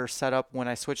lighter setup when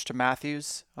I switched to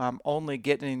Matthews. I'm only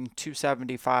getting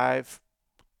 275,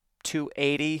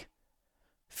 280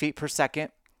 feet per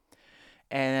second.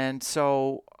 And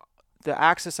so the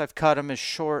axis, I've cut them as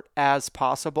short as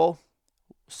possible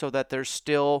so that there's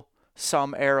still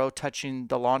some arrow touching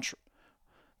my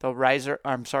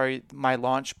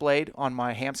launch blade on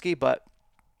my Hamskea, but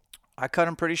I cut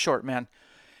them pretty short, man.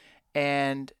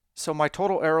 And so my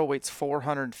total arrow weight's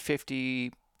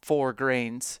 454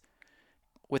 grains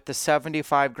with the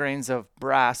 75 grains of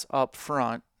brass up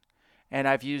front. And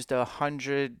I've used a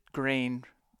 100 grain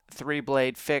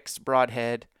 3-blade fixed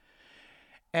broadhead.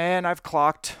 And I've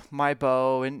clocked my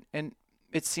bow, and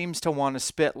it seems to want to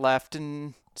spit left.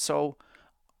 And so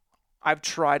I've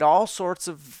tried all sorts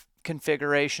of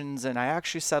configurations, and I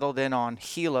actually settled in on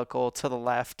helical to the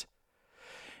left.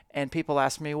 And people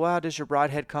ask me, well, does your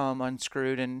broadhead come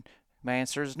unscrewed? And my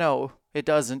answer is no, it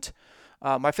doesn't.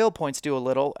 My field points do a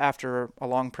little after a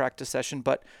long practice session,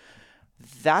 but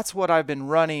that's what I've been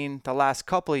running the last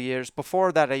couple of years.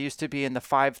 Before that, I used to be in the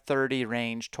 530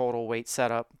 range total weight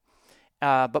setup.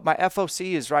 But my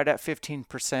FOC is right at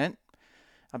 15%.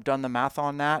 I've done the math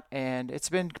on that, and it's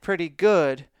been pretty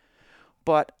good.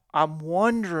 But I'm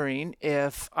wondering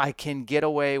if I can get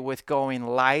away with going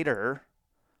lighter,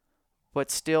 but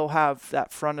still have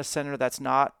that front of center that's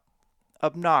not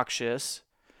obnoxious,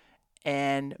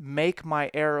 and make my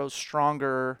arrows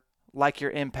stronger like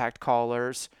your impact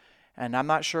collars. And I'm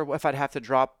not sure if I'd have to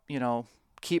drop,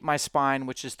 keep my spine,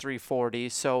 which is 340.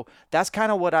 So that's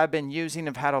kind of what I've been using.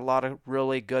 I've had a lot of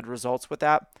really good results with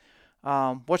that.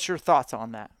 What's your thoughts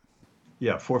on that?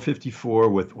 Yeah, 454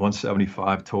 with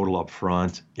 175 total up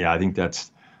front. Yeah, I think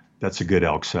that's a good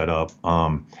elk setup.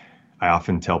 I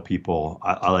often tell people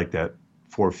I like that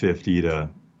 450 to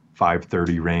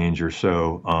 530 range or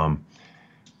so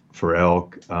for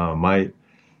elk. My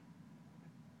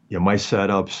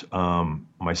setups,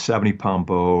 my 70-pound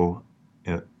bow,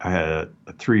 I had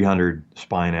a 300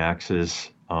 spine axis,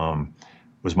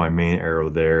 was my main arrow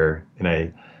there, and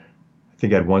I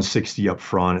think I had 160 up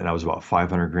front, and I was about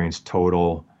 500 grains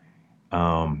total.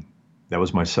 That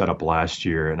was my setup last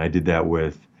year, and I did that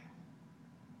with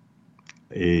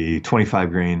a 25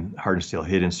 grain hardened steel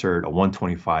hit insert, a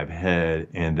 125 head,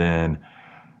 and then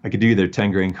I could do either a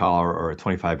 10 grain collar or a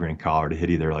 25 grain collar to hit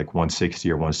either like 160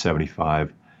 or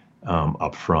 175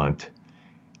 up front.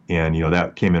 And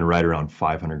that came in right around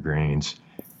 500 grains.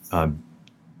 And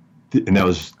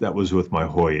that was with my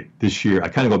Hoyt. This year, I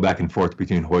kind of go back and forth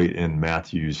between Hoyt and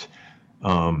Mathews.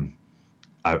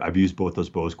 I've used both those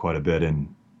bows quite a bit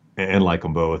and like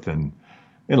them both and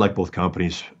like both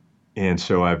companies. And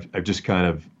so I've just kind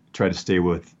of tried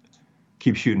to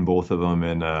keep shooting both of them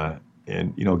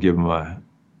and give them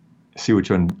see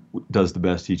which one does the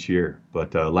best each year.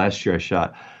 But last year I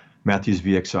shot Mathews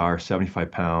VXR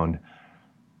 75 pound.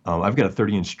 I've got a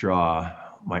 30-inch draw.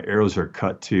 My arrows are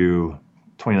cut to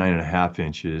 29.5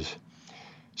 inches.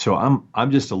 So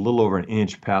I'm just a little over an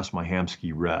inch past my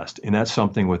Hamskea rest. And that's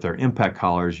something with our impact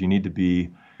collars, you need to be,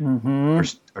 our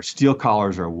steel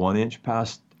collars are 1 inch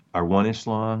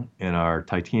long, and our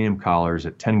titanium collars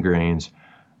at 10 grains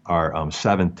are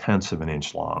 7/10 of an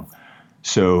inch long.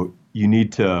 So you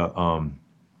need to,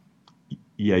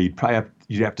 you'd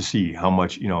have to see how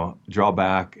much, draw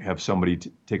back, have somebody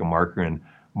take a marker and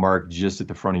mark just at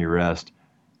the front of your rest,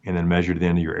 and then measure to the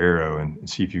end of your arrow and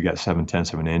see if you've got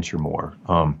 7/10 of an inch or more.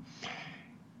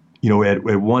 At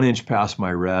 1 inch past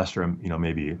my rest, or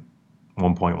maybe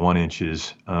 1.1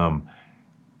 inches,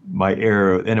 my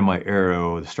arrow, end of my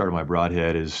arrow, the start of my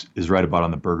broadhead is right about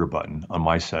on the burger button on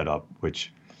my setup,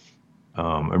 which,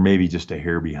 or maybe just a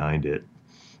hair behind it.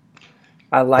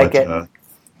 I like it.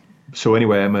 So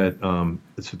anyway, I'm at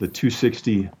it's with the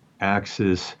 260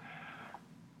 axis.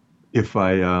 If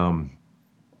I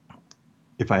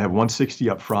have 160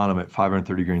 up front, I'm at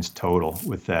 530 grains total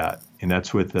with that, and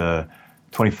that's with a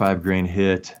 25 grain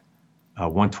hit, a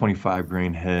 125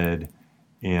 grain head,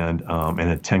 and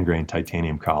a 10 grain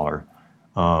titanium collar.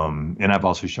 And I've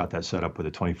also shot that setup with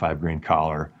a 25 grain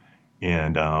collar,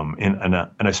 and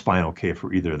a spinal K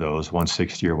for either of those,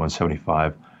 160 or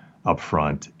 175 up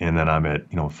front, and then I'm at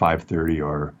 530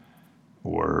 or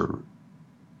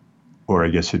I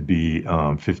guess it'd be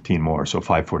 15 more, so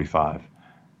 545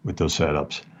 with those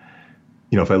setups.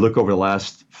 If I look over the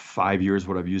last 5 years,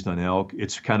 what I've used on elk,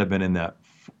 it's kind of been in that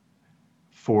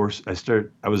I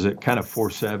was at kind of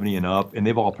 470 and up, and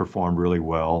they've all performed really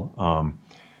well.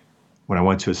 When I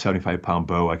went to a 75-pound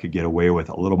bow, I could get away with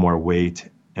a little more weight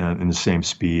and the same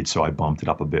speed, so I bumped it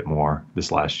up a bit more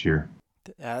this last year.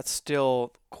 That's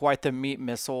still quite the meat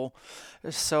missile.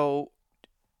 So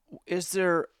is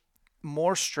there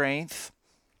more strength,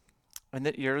 and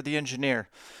that you're the engineer,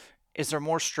 is there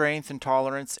more strength and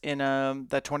tolerance in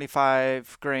that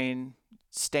 25 grain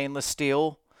stainless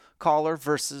steel collar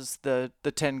versus the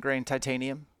 10 grain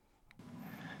titanium?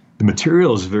 The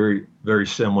material is very, very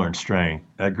similar in strength.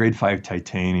 That grade 5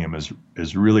 titanium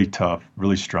is really tough,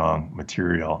 really strong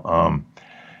material.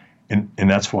 And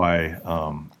that's why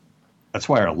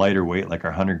our lighter weight, like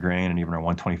our 100 grain and even our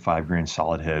 125 grain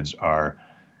solid heads are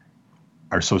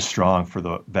so strong for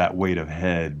that weight of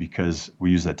head, because we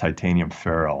use that titanium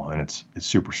ferrule, and it's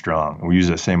super strong. And we use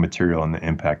that same material in the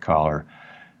impact collar.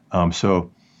 So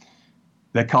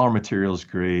that collar material is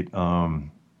great.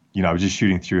 I was just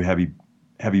shooting through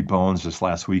heavy bones this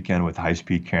last weekend with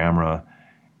high-speed camera,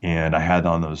 and I had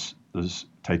on those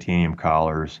titanium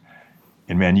collars.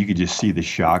 And man, you could just see the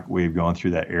shock wave going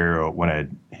through that arrow when I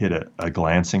hit a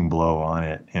glancing blow on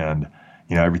it, and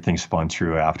everything spun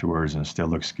true afterwards, and it still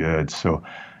looks good. So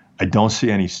I don't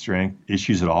see any strength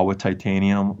issues at all with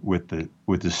titanium. With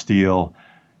the steel,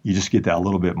 you just get that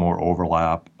little bit more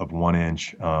overlap of 1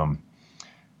 inch.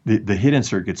 The hit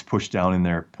insert gets pushed down in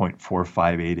there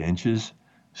 0.458 inches.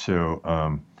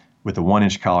 So with the 1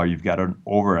 inch collar, you've got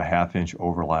over a half inch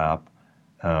overlap.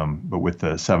 But with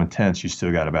the 7/10, you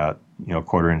still got about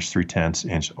quarter inch, 3/10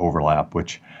 inch overlap,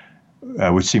 which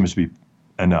seems to be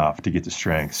enough to get the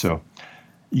strength. So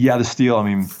yeah, the steel,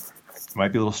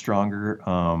 might be a little stronger,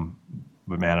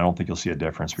 but man, I don't think you'll see a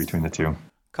difference between the two.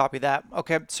 Copy that.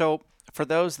 Okay, so for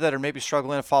those that are maybe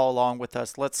struggling to follow along with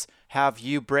us, let's have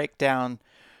you break down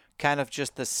kind of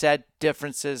just the said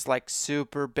differences, like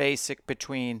super basic,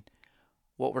 between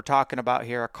what we're talking about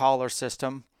here, a collar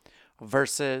system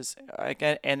versus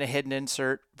and a hidden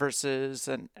insert versus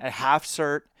a half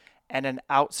cert and an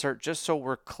outsert, just so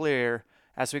we're clear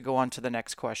as we go on to the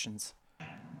next questions.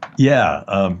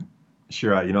 Yeah,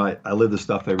 sure. I live this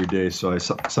stuff every day, so I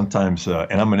sometimes,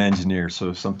 and I'm an engineer,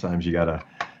 so sometimes you gotta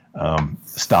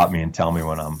stop me and tell me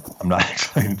when I'm not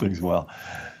explaining things well.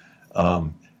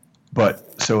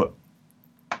 But so,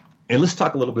 and let's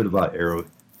talk a little bit about arrow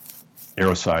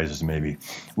sizes, maybe.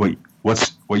 What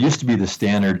used to be the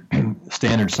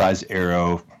standard size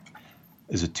arrow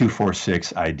is a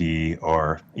 246 ID,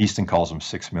 or Easton calls them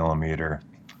 6mm.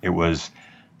 It was,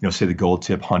 say the gold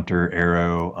tip hunter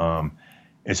arrow.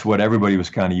 It's what everybody was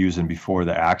kind of using before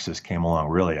the Axis came along,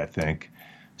 really, I think.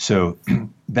 So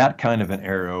that kind of an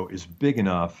arrow is big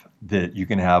enough that you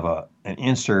can have an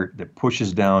insert that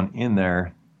pushes down in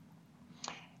there,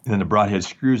 and then the broadhead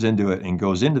screws into it and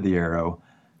goes into the arrow,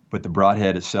 but the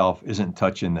broadhead itself isn't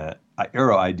touching the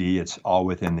arrow ID. It's all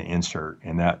within the insert,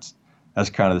 and that's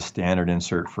kind of the standard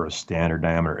insert for a standard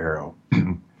diameter arrow.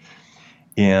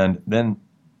 And then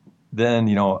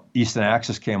Easton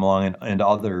Axis came along, and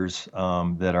others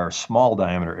that are small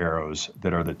diameter arrows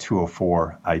that are the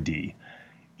 204 ID.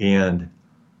 And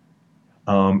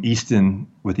Easton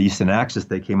Axis,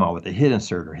 they came out with a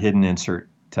hidden insert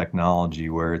technology,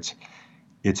 where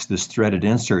it's this threaded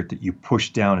insert that you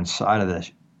push down inside of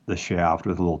the shaft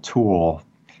with a little tool,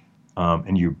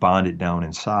 and you bond it down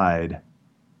inside,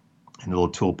 and the little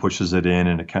tool pushes it in,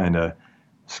 and it kind of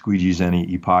squeegees any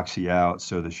epoxy out,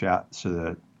 so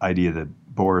the ID of the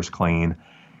bore is clean,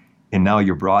 and now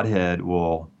your broadhead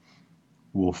will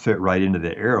fit right into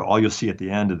the arrow. All you'll see at the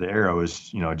end of the arrow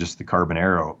is just the carbon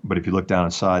arrow, but if you look down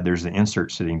inside, there's the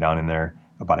insert sitting down in there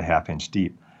about a 1/2 inch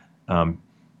deep.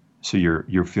 So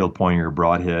your field point, your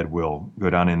broadhead will go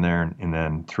down in there and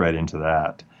then thread into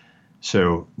that.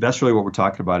 So that's really what we're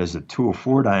talking about, is the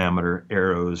 204 diameter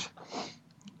arrows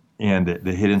and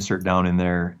the hid insert down in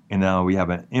there. And now we have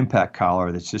an impact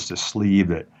collar that's just a sleeve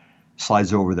that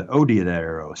slides over the OD of that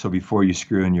arrow. So before you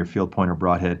screw in your field point or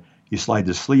broadhead, you slide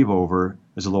the sleeve over.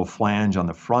 There's a little flange on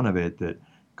the front of it that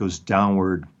goes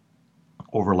downward,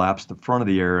 overlaps the front of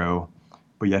the arrow,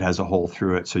 but yet has a hole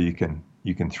through it, so you can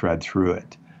thread through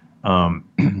it.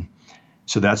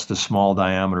 So that's the small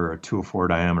diameter or 204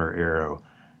 diameter arrow.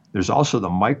 There's also the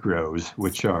micros,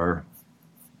 which are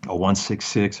a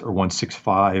 166 or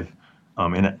 165,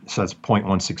 so that's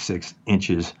 0.166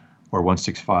 inches or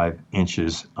 165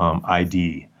 inches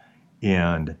ID,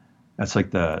 and that's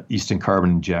like the Easton Carbon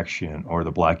Injection or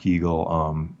the Black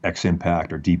Eagle X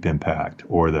Impact or Deep Impact,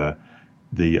 or the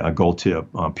Gold Tip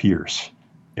Pierce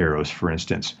arrows, for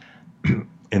instance.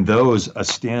 And those, a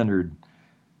standard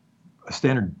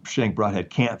shank broadhead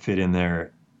can't fit in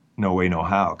there, no way, no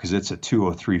how, because it's a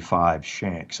 2035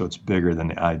 shank, so it's bigger than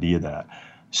the ID of that.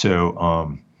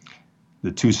 So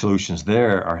the two solutions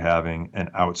there are having an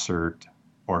outsert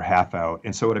or half out.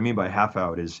 And so what I mean by half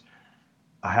out is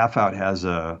a half out has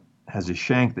a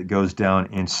shank that goes down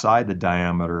inside the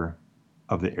diameter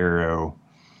of the arrow,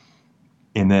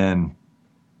 and then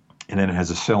it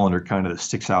has a cylinder kind of that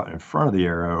sticks out in front of the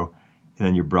arrow, and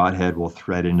then your broadhead will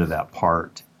thread into that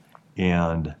part.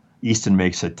 And Easton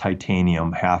makes a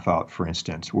titanium half out, for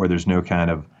instance, where there's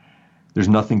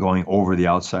nothing going over the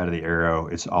outside of the arrow.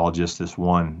 It's all just this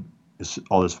one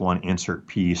insert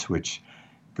piece, which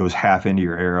goes half into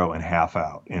your arrow and half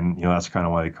out. And that's kind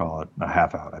of why they call it a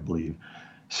half out, I believe.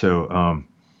 So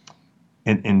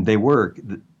and they work,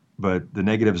 but the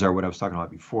negatives are what I was talking about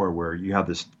before, where you have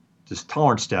this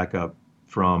tolerance stack up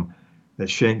from that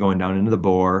shank going down into the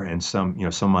bore, and some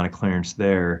amount of clearance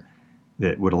there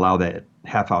that would allow that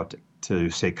half out to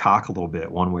say cock a little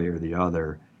bit one way or the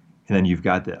other. And then you've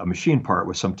got a machine part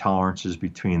with some tolerances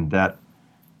between that.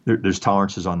 There's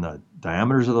tolerances on the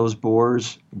diameters of those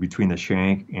bores between the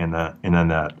shank and then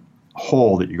that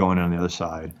hole that you're going in on the other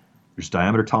side. There's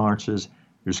diameter tolerances.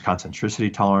 There's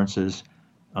concentricity tolerances.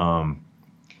 And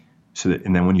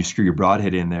then when you screw your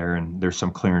broadhead in there, and there's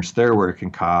some clearance there where it can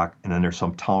cock, and then there's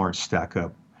some tolerance stack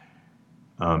up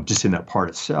just in that part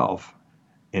itself.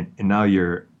 And now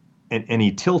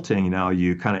any tilting, now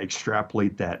you kind of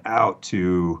extrapolate that out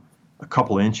to a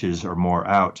couple inches or more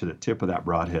out to the tip of that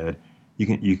broadhead.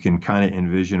 You can kind of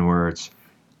envision where it's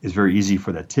very easy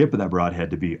for the tip of that broadhead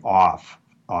to be off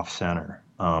center,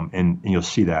 and you'll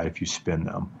see that if you spin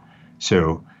them.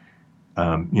 So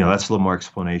that's a little more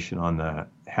explanation on the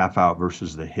half out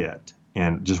versus the hit.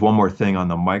 And just one more thing on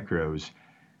the micros.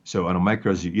 So on a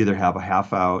micros, you either have a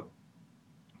half out,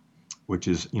 which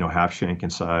is, half shank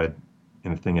inside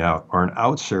and a thing out, or an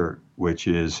outsert, which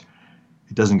is,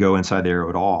 it doesn't go inside the arrow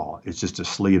at all. It's just a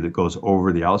sleeve that goes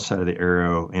over the outside of the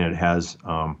arrow, and it has,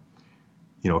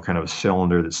 kind of a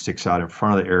cylinder that sticks out in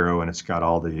front of the arrow, and it's got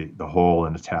all the hole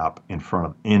and the tap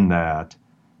in that.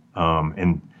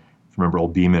 And remember,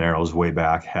 old Beeman arrows way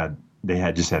back had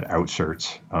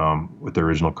outserts with the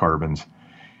original carbons.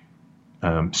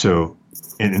 So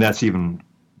that's even,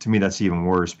 to me, that's even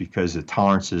worse because the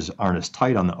tolerances aren't as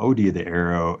tight on the OD of the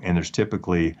arrow, and there's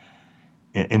typically,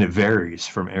 and it varies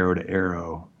from arrow to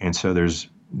arrow, and so there's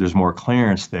more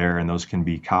clearance there, and those can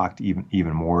be cocked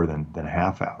even more than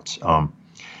half outs.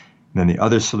 Then the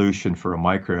other solution for a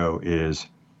micro is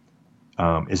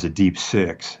a deep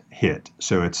six hit.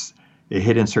 So it's a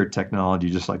hit insert technology,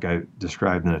 just like I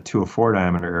described in a 204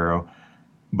 diameter arrow,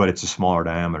 but it's a smaller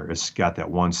diameter. It's got that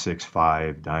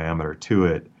 165 diameter to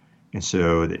it. And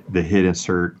so the hit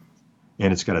insert,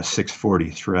 and it's got a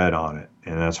 640 thread on it,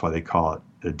 and that's why they call it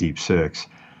a deep six.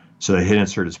 So the hit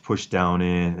insert is pushed down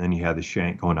in, and then you have the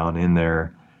shank going on in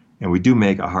there. And we do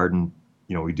make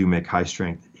high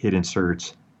strength hit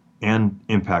inserts and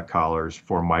impact collars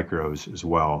for micros as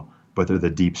well, but they're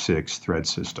the deep six thread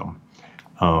system.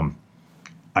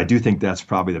 I do think that's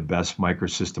probably the best micro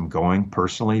system going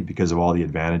personally because of all the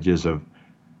advantages of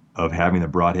having the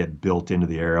broadhead built into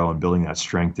the arrow and building that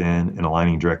strength in and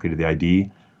aligning directly to the ID.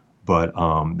 But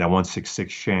that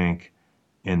 166 shank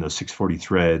and those 640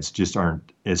 threads just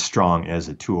aren't as strong as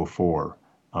a 204.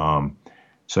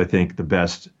 So I think the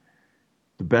best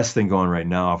thing going right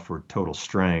now for total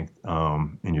strength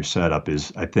in your setup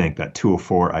is, I think, that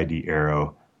 204 ID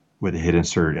arrow with a hit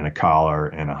insert and a collar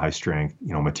and a high strength,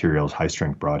 materials, high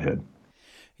strength broadhead.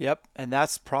 Yep, and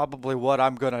that's probably what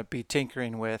I'm going to be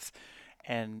tinkering with.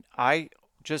 And I,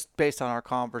 just based on our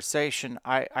conversation,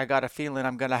 I got a feeling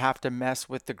I'm going to have to mess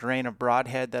with the grain of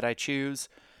broadhead that I choose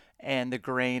and the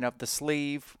grain of the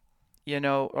sleeve,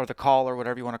 or the collar,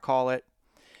 whatever you want to call it,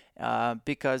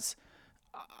 because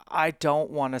I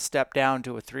don't want to step down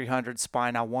to a 300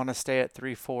 spine. I want to stay at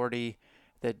 340.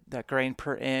 That grain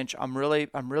per inch. I'm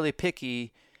really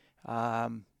picky.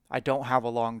 I don't have a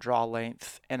long draw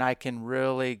length, and I can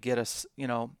really get a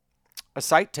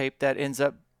sight tape that ends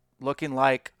up looking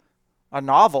like a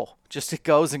novel. Just it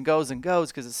goes and goes and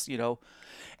goes because it's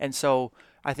and so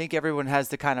I think everyone has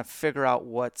to kind of figure out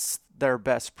what's their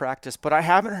best practice. But I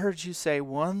haven't heard you say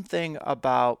one thing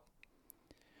about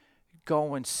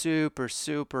going super,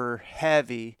 super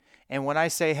heavy. And when I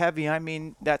say heavy, I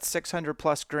mean that 600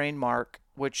 plus grain mark,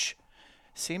 which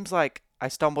seems like I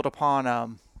stumbled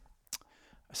upon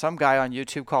some guy on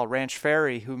YouTube called Ranch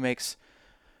Fairy who makes,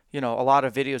 a lot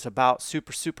of videos about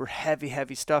super, super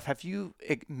heavy stuff. Have you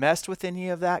messed with any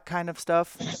of that kind of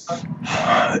stuff?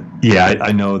 Yeah,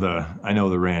 I know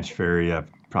the Ranch Fairy. I've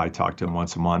probably talked to him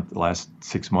once a month the last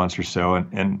 6 months or so,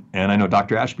 and I know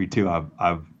Dr. Ashby too.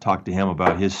 I've talked to him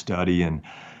about his study and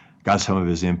got some of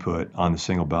his input on the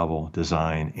single bevel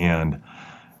design. And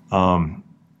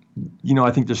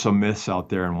I think there's some myths out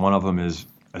there, and one of them is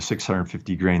a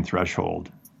 650 grain threshold.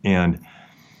 And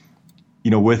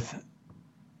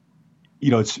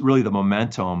it's really the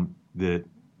momentum that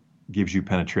gives you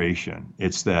penetration.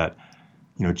 It's that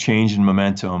change in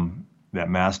momentum, that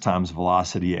mass times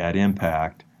velocity at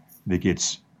impact that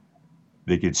gets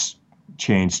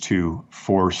changed to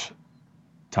force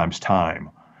times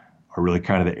time, or really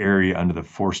kind of the area under the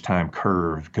force time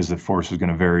curve, because the force is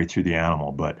going to vary through the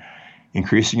animal. But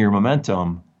increasing your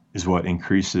momentum is what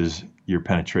increases your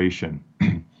penetration.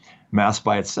 Mass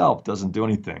by itself doesn't do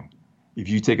anything. If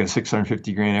you take a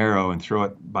 650 grain arrow and throw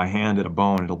it by hand at a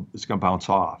bone, it's going to bounce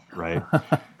off, right?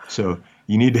 So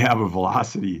you need to have a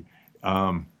velocity.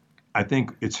 I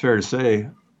think it's fair to say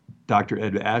Dr.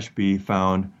 Ed Ashby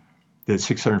found that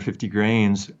 650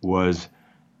 grains was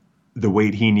the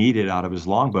weight he needed out of his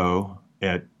longbow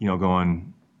at,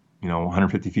 going,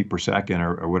 150 feet per second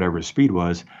or whatever his speed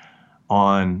was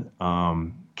on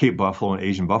Cape buffalo and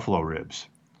Asian buffalo ribs.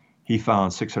 He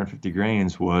found 650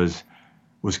 grains was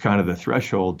kind of the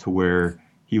threshold to where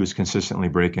he was consistently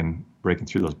breaking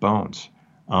through those bones.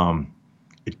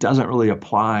 It doesn't really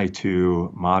apply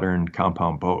to modern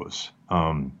compound bows.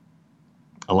 A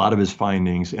lot of his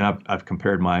findings, and I've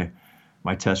compared my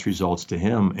test results to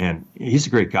him, and he's a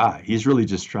great guy. He's really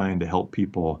just trying to help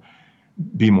people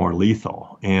be more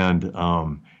lethal, and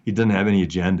he doesn't have any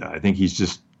agenda. I think he's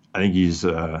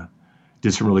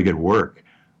did some really good work,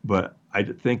 but I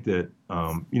think that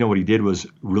what he did was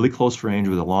really close range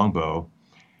with a longbow,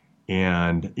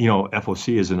 and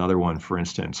FOC is another one, for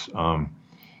instance.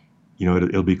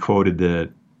 It'll be quoted that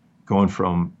going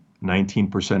from 19%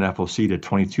 FOC to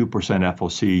 22%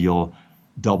 FOC, you'll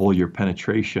double your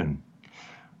penetration.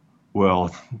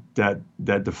 Well, that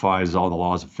defies all the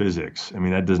laws of physics. I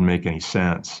mean, that doesn't make any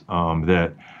sense.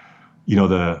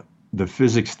 The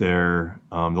physics there,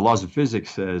 the laws of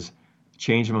physics says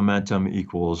change in momentum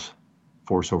equals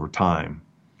force over time.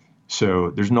 So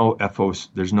there's no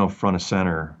front of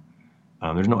center,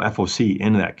 there's no FOC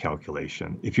in that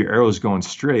calculation. If your arrow is going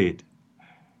straight,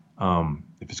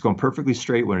 if it's going perfectly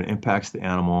straight when it impacts the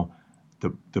animal,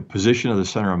 the position of the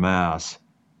center of mass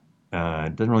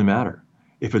doesn't really matter.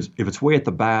 If it's way at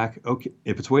the back, okay.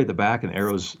 If it's way at the back and the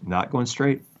arrow's not going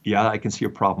straight, yeah, I can see a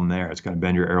problem there. It's going to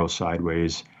bend your arrow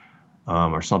sideways,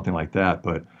 or something like that.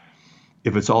 But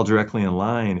if it's all directly in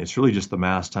line, it's really just the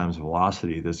mass times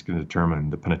velocity that's going to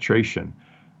determine the penetration.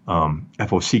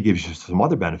 FOC gives you some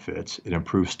other benefits. It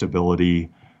improves stability.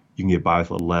 You can get by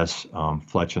with a little less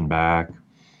fletching back.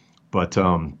 But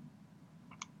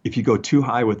if you go too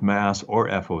high with mass or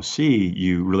FOC,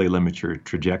 you really limit your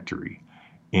trajectory.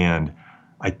 And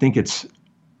I think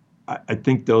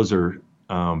those are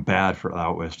bad for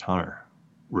out west hunter,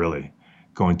 really.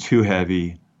 Going too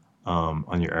heavy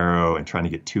on your arrow and trying to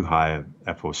get too high of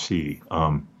FOC.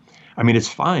 I mean, it's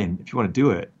fine if you want to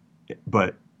do it,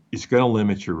 but it's going to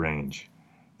limit your range.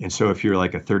 And so if you're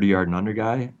like a 30-yard and under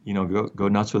guy, go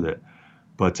nuts with it.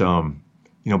 But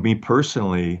me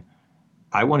personally,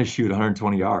 I want to shoot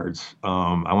 120 yards.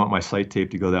 I want my sight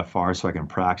tape to go that far so I can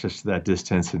practice to that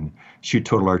distance and shoot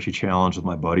Total Archery Challenge with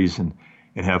my buddies and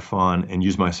have fun and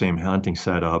use my same hunting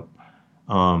setup,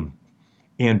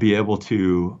 and be able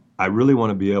to. I really want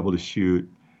to be able to shoot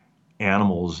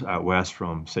animals out west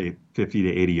from say 50 to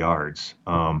 80 yards.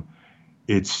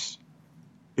 It's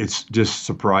just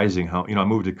surprising how I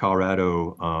moved to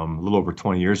Colorado a little over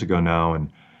 20 years ago now,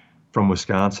 and from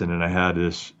Wisconsin, and I had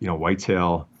this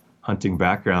whitetail hunting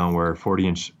background where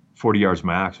 40 yards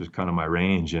max was kind of my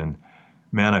range. And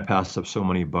man, I passed up so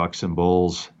many bucks and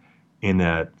bulls in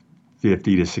that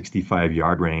 50 to 65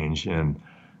 yard range. And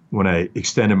when I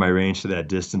extended my range to that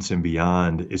distance and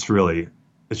beyond, it's really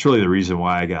the reason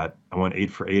why I went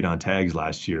 8 for 8 on tags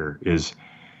last year is,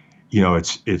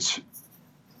 it's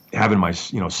having my,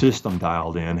 system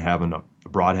dialed in, having a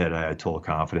broadhead I had total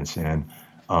confidence in.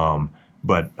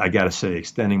 But I got to say,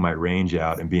 extending my range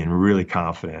out and being really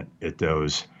confident at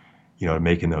those,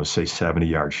 making those, say,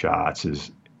 70-yard shots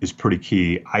is pretty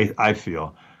key, I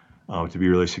feel, to be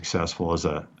really successful as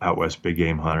a out west big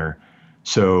game hunter.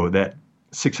 So that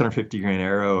 650 grain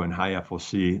arrow and high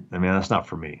FOC, I mean, that's not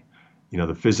for me.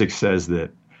 The physics says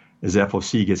that as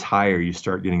FOC gets higher, you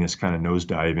start getting this kind of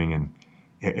nosediving,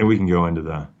 and we can go into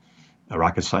the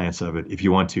rocket science of it if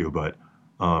you want to, but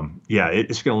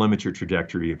it's going to limit your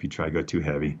trajectory if you try to go too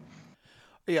heavy.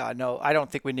 Yeah, no, I don't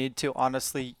think we need to,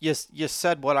 honestly. You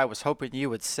said what I was hoping you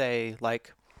would say,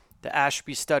 like, the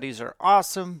Ashby studies are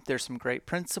awesome. There's some great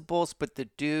principles, but the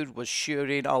dude was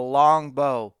shooting a long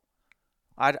bow.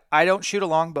 I don't shoot a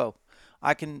long bow.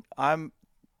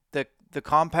 The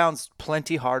compound's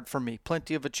plenty hard for me,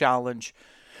 plenty of a challenge.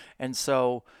 And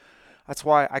so that's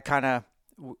why I kind of,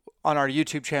 on our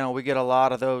YouTube channel, we get a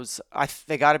lot of those.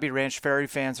 They got to be Ranch Fairy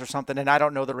fans or something, and I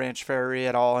don't know the Ranch Fairy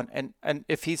at all. And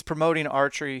if he's promoting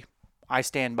archery, I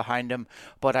stand behind him.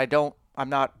 But I'm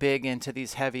not big into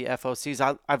these heavy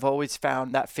FOCs. I've always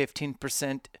found that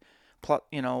 15%,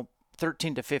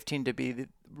 13 to 15 to be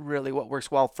really what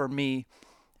works well for me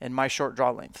and my short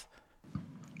draw length.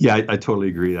 Yeah, I totally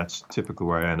agree. That's typically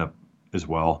where I end up as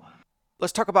well.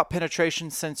 Let's talk about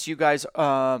penetration, since you guys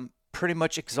pretty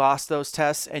much exhaust those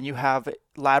tests and you have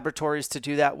laboratories to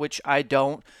do that, which I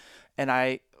don't, and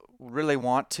I really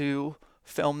want to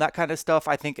film that kind of stuff.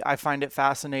 I find it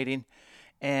fascinating.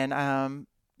 And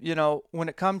when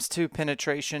it comes to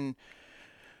penetration,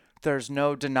 there's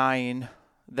no denying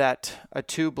that a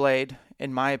 2-blade,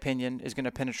 in my opinion, is going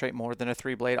to penetrate more than a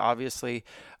 3-blade, obviously.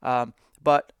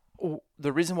 But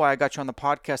the reason why I got you on the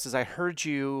podcast is I heard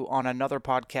you on another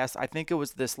podcast. I think it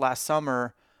was this last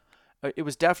summer. It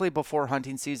was definitely before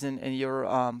hunting season, and you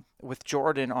were with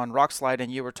Jordan on Rockslide,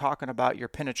 and you were talking about your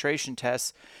penetration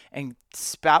tests and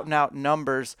spouting out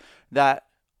numbers that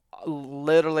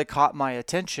literally caught my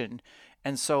attention.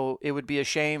 And so it would be a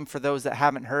shame for those that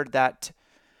haven't heard that,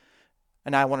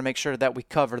 and I want to make sure that we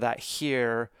cover that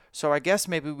here. So I guess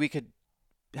maybe we could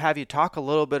have you talk a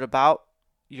little bit about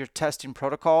your testing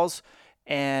protocols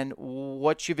and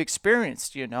what you've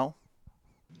experienced,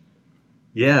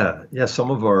 Yeah.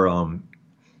 Some of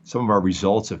our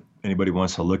results, if anybody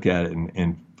wants to look at it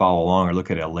and follow along or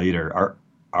look at it later,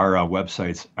 our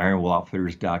website's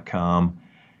ironwolloutfitters.com,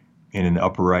 And in the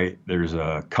upper right, there's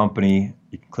a company.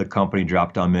 You can click company,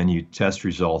 drop down menu, test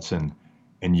results, and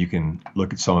you can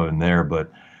look at some of them there.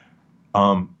 But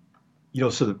so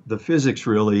the physics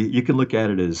really, you can look at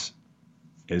it as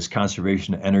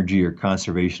conservation of energy or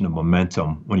conservation of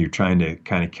momentum when you're trying to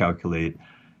kind of calculate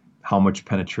how much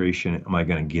penetration am I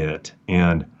going to get.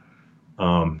 And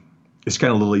it's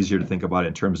kind of a little easier to think about it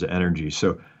in terms of energy.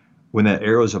 So when that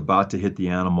arrow is about to hit the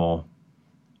animal,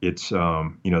 it's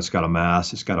it's got a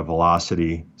mass, it's got a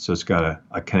velocity, so it's got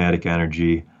a kinetic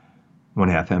energy,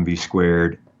 1/2 mv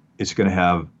squared. It's going to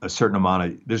have a certain amount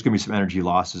of, there's going to be some energy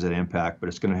losses at impact, but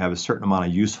it's going to have a certain amount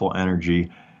of useful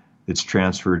energy that's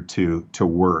transferred to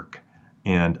work.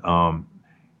 And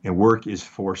work is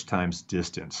force times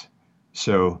distance.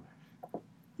 So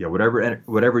yeah,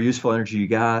 whatever useful energy you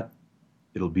got,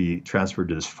 it'll be transferred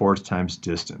to this force times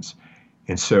distance.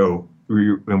 And so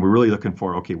we're really looking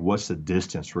for, okay, what's the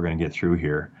distance we're going to get through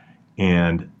here?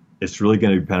 And it's really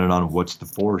going to be dependent on what's the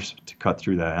force to cut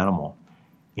through that animal.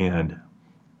 And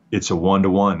it's a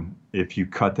 1-to-1. If you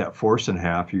cut that force in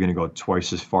half, you're going to go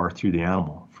twice as far through the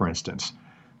animal, for instance.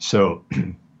 So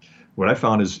what I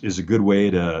found is a good way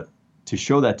to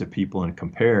show that to people and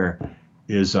compare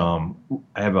is I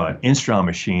have an Instron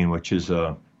machine, which is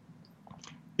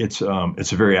it's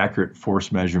a very accurate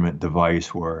force measurement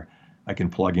device where I can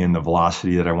plug in the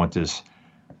velocity that I want this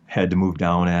head to move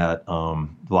down at,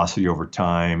 velocity over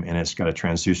time, and it's got a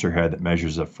transducer head that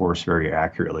measures the force very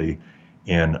accurately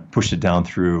and push it down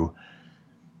through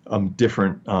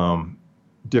different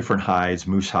hides,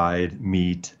 moose hide,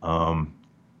 meat,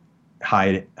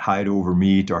 hide over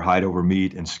meat or hide over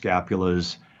meat, and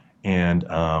scapulas, and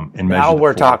measure now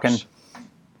we're force. talking.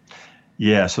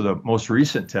 Yeah, so the most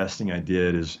recent testing I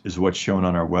did is what's shown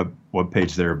on our web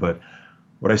page there. But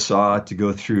what I saw to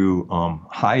go through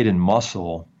hide and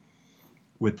muscle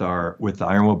with the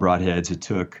iron will broadheads, it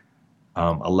took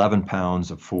 11 pounds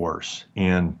of force,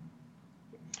 and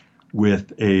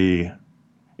with and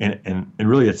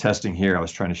really a testing here, I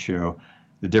was trying to show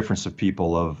the difference of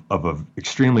people of an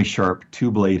extremely sharp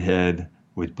 2-blade head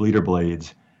with bleeder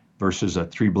blades versus a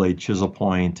 3-blade chisel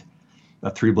point,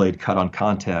 a 3-blade cut on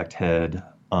contact head,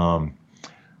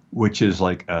 which is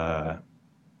like a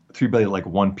 3-blade, like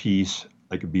one piece,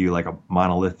 like it'd be like a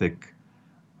monolithic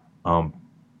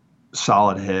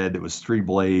solid head that was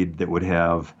 3-blade that would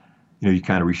have, you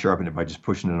kind of resharpen it by just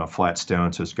pushing it on a flat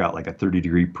stone, so it's got like a 30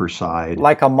 degree per side.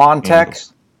 Like a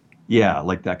Montec? Yeah,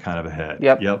 like that kind of a head.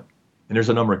 Yep. And there's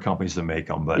a number of companies that make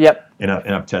them, but and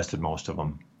I've tested most of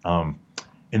them.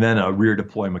 And then a rear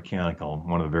deploy mechanical,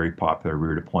 one of the very popular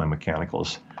rear deploy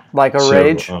mechanicals. Like a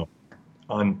Rage?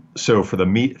 So for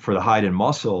the hide and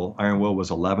muscle, iron will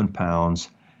was 11 pounds.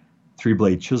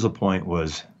 3-blade chisel point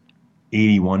was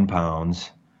 81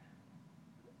 pounds.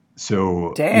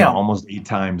 So almost eight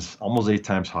times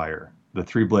higher. The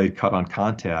 3-blade cut on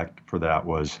contact for that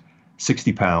was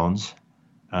 60 pounds.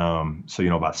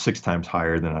 So about 6 times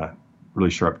higher than a really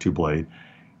sharp 2-blade.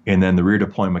 And then the rear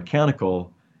deploy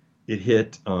mechanical, it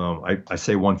hit I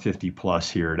say 150 plus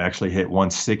here. It actually hit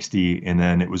 160, and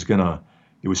then it was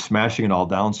smashing it all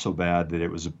down so bad that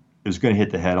it was going to hit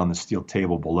the head on the steel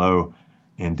table below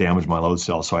and damage my load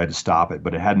cell, so I had to stop it.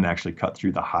 But it hadn't actually cut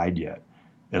through the hide yet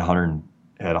at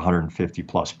 150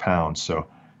 plus pounds. So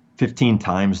 15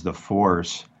 times the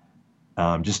force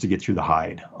just to get through the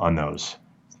hide on those.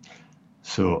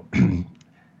 So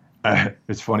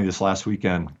it's funny, this last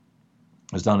weekend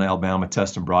I was down in Alabama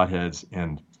testing broadheads,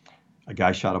 and a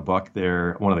guy shot a buck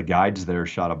there. One of the guides there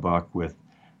shot a buck with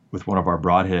one of our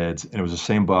broadheads, and it was the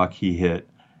same buck he hit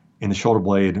in the shoulder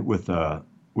blade with the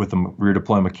rear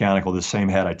deploy mechanical, the same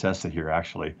head I tested here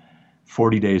actually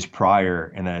 40 days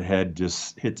prior, and that head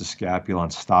just hit the scapula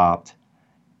and stopped.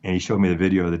 And he showed me the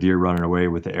video of the deer running away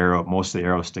with the arrow, most of the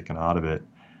arrow sticking out of it.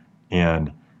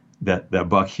 And that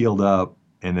buck healed up,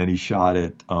 and then he shot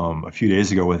it a few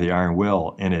days ago with the iron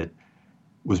will, and it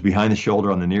was behind the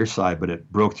shoulder on the near side, but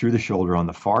it broke through the shoulder on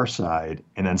the far side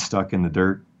and then stuck in the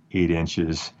dirt 8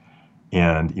 inches.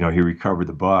 And he recovered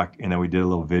the buck, and then we did a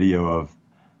little video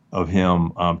of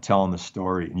him telling the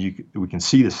story, and we can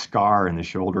see the scar in the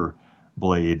shoulder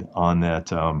blade on that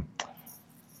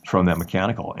from that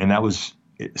mechanical. And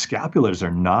scapulars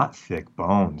are not thick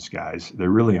bones, guys. They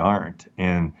really aren't.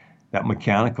 And that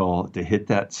mechanical, to hit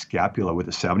that scapula with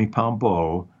a 70-pound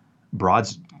bow,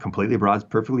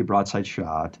 perfectly broadside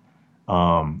shot,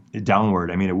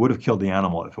 downward. I mean, it would have killed the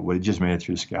animal if it would have just made it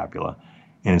through the scapula.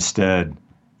 And instead,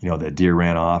 that deer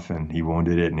ran off and he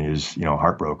wounded it, and he was,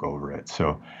 heart broke over it.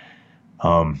 So,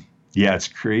 it's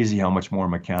crazy how much more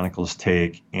mechanicals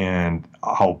take and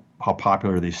how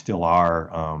popular they still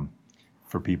are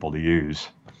for people to use.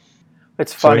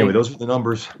 It's So funny. anyway, those are the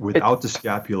numbers without the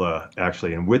scapula,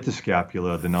 actually. And with the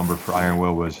scapula, the number for iron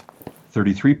will was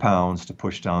 33 pounds to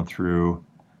push down through,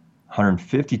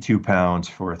 152 pounds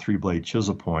for a 3-blade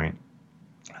chisel point,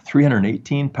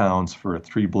 318 pounds for a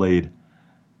 3-blade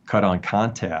cut on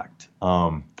contact.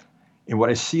 And what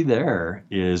I see there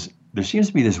is there seems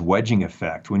to be this wedging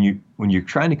effect when you're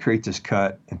trying to create this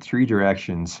cut in 3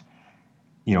 directions,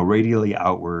 radially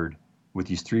outward with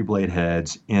these 3-blade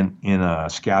heads in a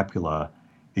scapula.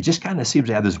 It just kind of seems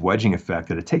to have this wedging effect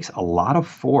that it takes a lot of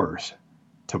force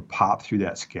to pop through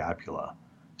that scapula.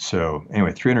 So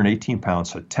anyway, 318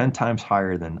 pounds, so 10 times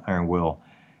higher than iron will.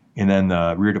 And then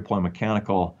the rear deployment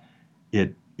mechanical,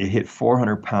 it hit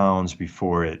 400 pounds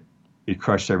before it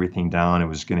crushed everything down. It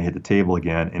was going to hit the table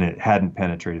again, and it hadn't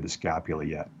penetrated the scapula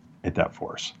yet at that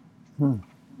force.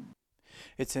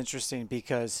 It's interesting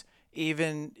because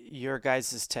even your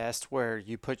guys' test where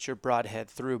you put your broadhead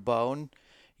through bone,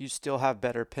 you still have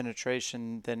better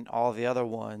penetration than all the other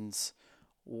ones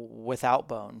without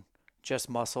bone, just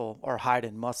muscle or hide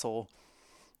and muscle.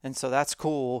 And so that's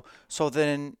cool. So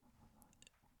then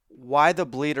why the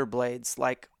bleeder blades?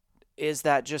 Like, is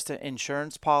that just an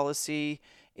insurance policy?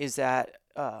 Is that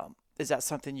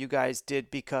something you guys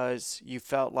did because you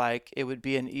felt like it would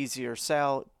be an easier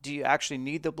sell? Do you actually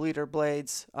need the bleeder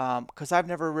blades? Because I've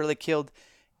never really killed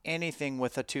anything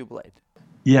with a 2-blade.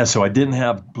 Yeah, so I didn't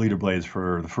have bleeder blades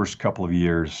for the first couple of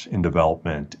years in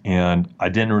development, and I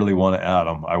didn't really want to add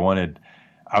them.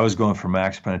 I was going for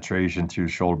max penetration through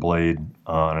the shoulder blade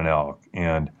on an elk,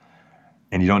 and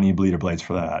you don't need bleeder blades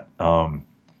for that.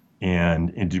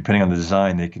 And depending on the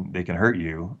design, they can hurt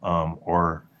you,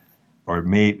 or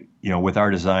may, with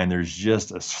our design, there's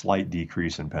just a slight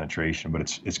decrease in penetration, but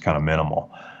it's kind of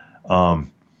minimal.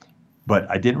 But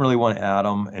I didn't really want to add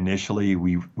them initially.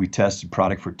 We tested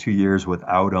product for 2 years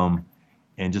without them,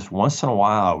 and just once in a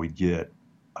while we'd get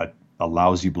a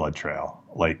lousy blood trail,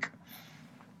 like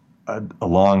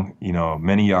along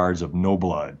many yards of no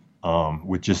blood,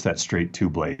 with just that straight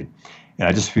 2-blade. And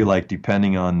I just feel like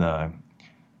depending on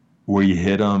where you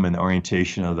hit them and the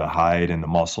orientation of the hide and the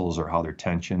muscles or how they're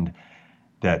tensioned,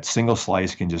 that single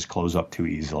slice can just close up too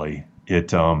easily.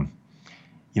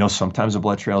 Sometimes the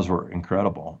blood trails were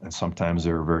incredible and sometimes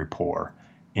they were very poor.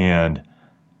 And,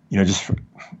 just for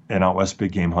an out west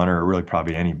big game hunter, or really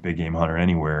probably any big game hunter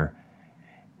anywhere,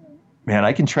 man,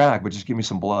 I can track, but just give me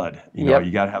some blood.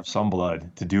 You got to have some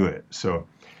blood to do it. So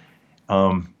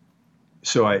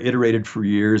I iterated for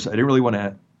years. I didn't really want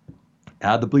to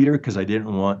add the bleeder because I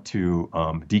didn't want to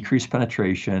decrease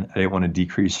penetration. I didn't want to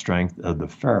decrease strength of the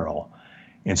ferrule.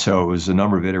 And so it was a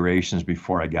number of iterations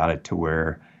before I got it to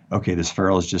where, okay, this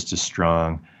ferrule is just as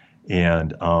strong,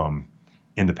 and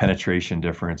the penetration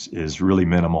difference is really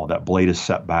minimal. That blade is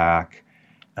set back.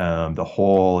 The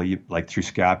hole, like through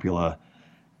scapula,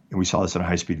 and we saw this in a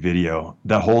high-speed video,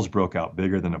 that hole's broke out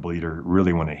bigger than a bleeder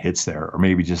really when it hits there, or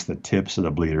maybe just the tips of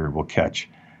the bleeder will catch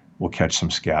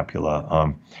some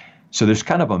scapula. So there's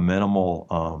kind of a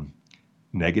minimal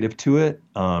negative to it.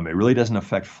 It really doesn't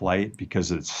affect flight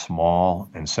because it's small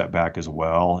and set back as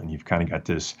well, and you've kind of got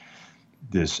this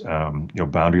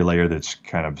boundary layer that's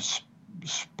kind of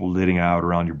splitting out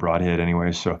around your broadhead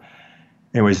anyway. So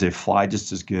anyways, they fly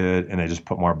just as good, and they just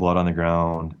put more blood on the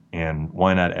ground. And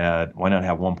why not have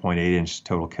 1.8 inch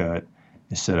total cut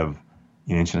instead of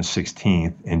an inch and a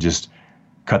 16th, and just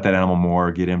cut that animal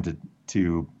more, get him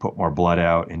to put more blood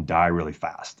out and die really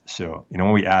fast. So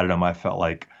when we added them, I felt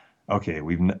like, okay,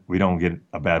 we don't get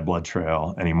a bad blood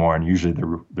trail anymore, and usually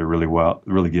they're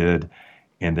really good.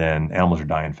 And then animals are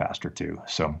dying faster too.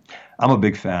 So I'm a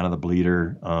big fan of the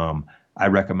bleeder. I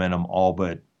recommend them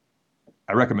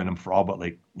for all but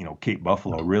like, Cape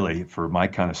Buffalo, really, for my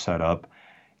kind of setup.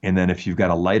 And then if you've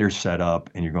got a lighter setup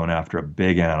and you're going after a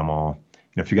big animal,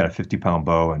 if you got a 50-pound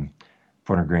bow and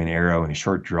 400-grain arrow and a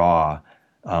short draw,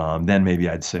 then maybe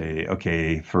I'd say,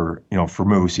 okay, for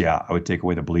moose, yeah, I would take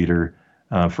away the bleeder.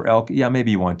 For elk, yeah, maybe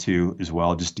you want to as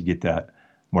well, just to get that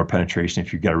more penetration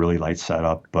if you've got a really light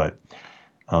setup. But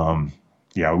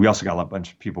we also got a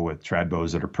bunch of people with trad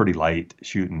bows that are pretty light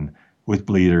shooting with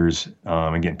bleeders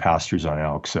and getting pass-throughs on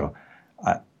elk. So,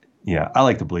 I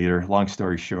like the bleeder. Long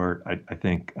story short, I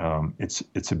think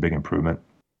it's a big improvement.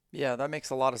 Yeah, that makes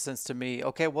a lot of sense to me.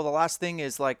 Okay, well, the last thing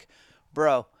is like,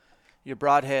 bro, your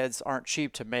broadheads aren't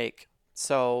cheap to make.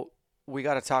 So we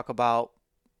got to talk about,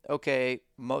 okay,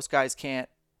 most guys can't,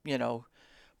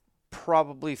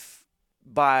 probably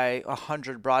buy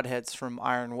 100 broadheads from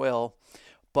Iron Will,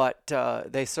 but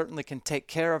they certainly can take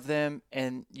care of them.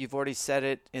 And you've already said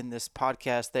it in this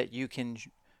podcast that you can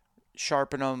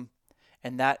sharpen them,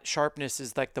 and that sharpness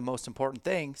is like the most important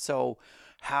thing. So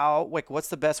what's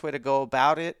the best way to go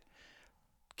about it?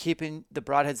 Keeping the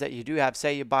broadheads that you do have,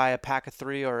 say you buy a pack of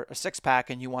 3 or a 6-pack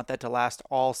and you want that to last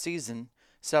all season,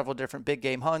 several different big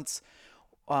game hunts.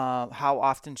 How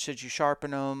often should you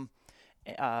sharpen them?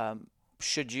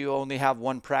 Should you only have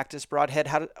one practice broadhead?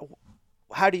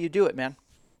 How do you do it, man?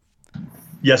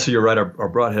 Yeah, so you're right. Our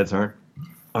broadheads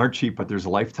aren't cheap, but there's a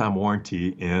lifetime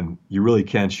warranty, and you really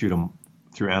can shoot them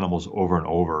through animals over and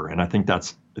over. And I think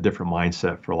that's a different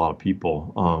mindset for a lot of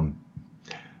people.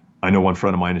 I know one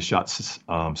friend of mine has shot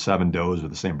 7 does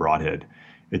with the same broadhead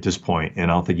at this point, and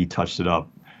I don't think he touched it up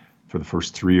for the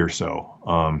first 3 or so.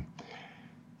 You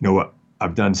know what?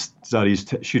 I've done studies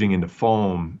shooting into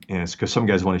foam, and it's because some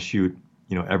guys want to shoot,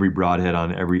 every broadhead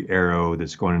on every arrow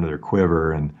that's going into their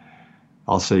quiver, and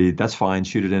I'll say that's fine.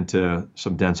 Shoot it into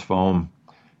some dense foam,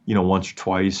 once or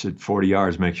twice at 40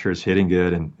 yards. Make sure it's hitting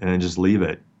good, and then just leave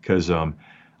it, because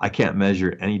I can't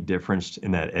measure any difference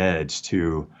in that edge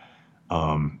to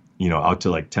out to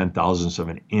like 10,000ths of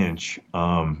an inch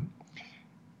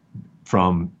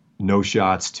from no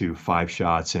shots to 5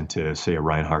 shots into, say, a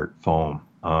Reinhardt foam.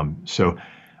 So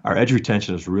our edge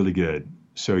retention is really good.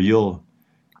 So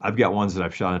I've got ones that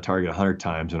I've shot on a target 100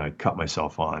 times and I cut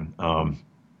myself on.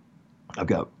 I've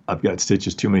got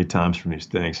stitches too many times from these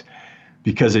things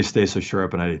because they stay so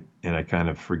sharp, and I kind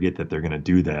of forget that they're going to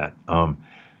do that.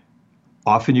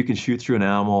 Often you can shoot through an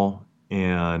animal,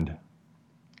 and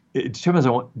it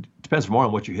depends more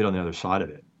on what you hit on the other side of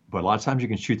it. But a lot of times you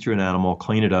can shoot through an animal,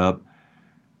 clean it up,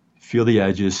 feel the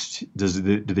edges.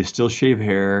 Do they still shave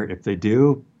hair? If they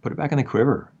do, put it back in the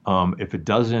quiver. If it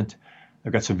doesn't,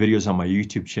 I've got some videos on my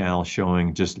YouTube channel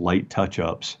showing just light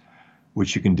touch-ups,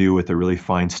 which you can do with a really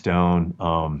fine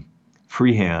stone,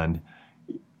 freehand.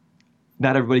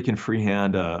 Not everybody can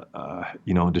freehand,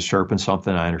 to sharpen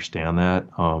something. I understand that.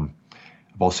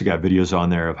 I've also got videos on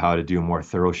there of how to do more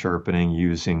thorough sharpening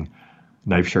using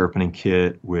knife sharpening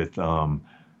kit with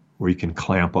where you can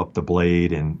clamp up the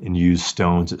blade and use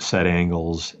stones at set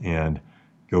angles and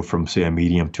go from, say, a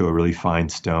medium to a really fine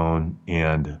stone,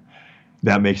 and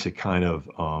that makes it kind of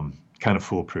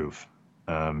foolproof.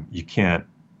 You can't.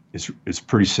 It's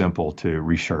pretty simple to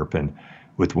resharpen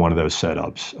with one of those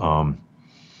setups.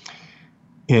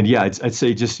 And yeah, I'd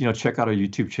say just check out our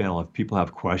YouTube channel. If people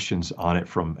have questions on it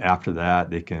from after that,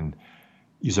 they can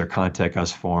use our contact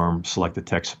us form, select the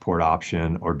tech support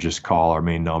option, or just call our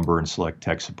main number and select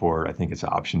tech support. I think it's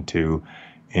option 2,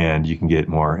 and you can get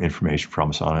more information from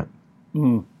us on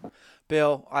it.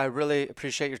 Bill, I really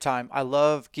appreciate your time. I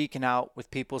love geeking out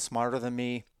with people smarter than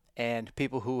me and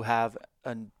people who have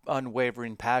an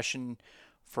unwavering passion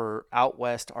for out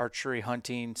west archery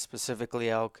hunting, specifically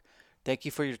elk. Thank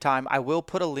you for your time. I will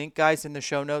put a link, guys, in the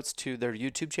show notes to their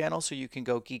YouTube channel so you can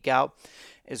go geek out,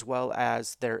 as well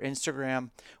as their Instagram,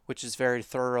 which is very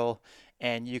thorough,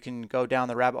 and you can go down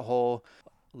the rabbit hole.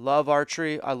 Love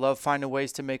archery. I love finding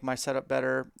ways to make my setup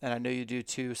better, and I know you do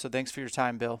too. So thanks for your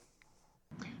time, Bill.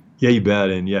 Yeah, you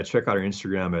bet. And yeah, check out our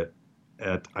Instagram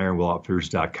at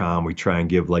ironwilloutfitters.com. We try and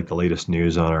give like the latest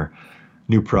news on our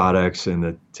new products and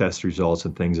the test results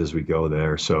and things as we go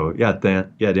there. So yeah,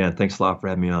 Dan, thanks a lot for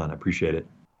having me on. I appreciate it.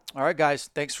 All right, guys,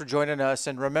 thanks for joining us.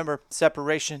 And remember,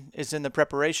 separation is in the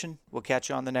preparation. We'll catch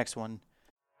you on the next one.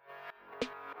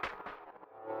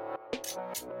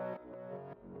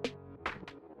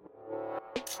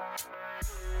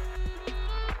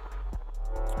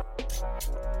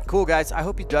 Cool, guys. I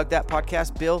hope you dug that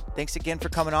podcast. Bill, thanks again for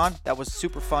coming on. That was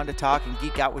super fun to talk and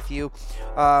geek out with you.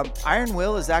 Iron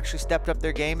Will has actually stepped up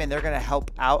their game, and they're going to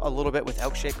help out a little bit with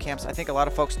elk shape camps. I think a lot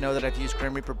of folks know that I've used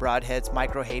Grim Reaper broadheads,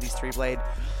 Micro Hades 3-blade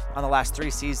on the last 3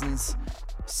 seasons.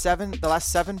 The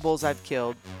last 7 bulls I've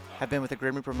killed have been with the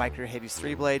Grim Reaper Micro Hades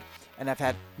 3-blade, and I've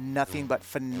had nothing but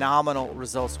phenomenal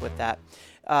results with that.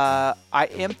 I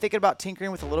am thinking about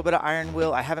tinkering with a little bit of Iron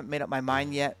Will. I haven't made up my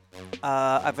mind yet.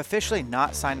 I've officially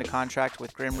not signed a contract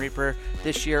with Grim Reaper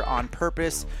this year on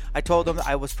purpose. I told them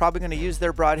I was probably going to use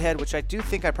their broadhead, which I do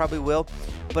think I probably will,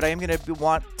 but I am going to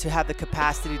want to have the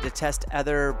capacity to test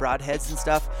other broadheads and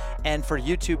stuff, and for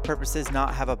YouTube purposes,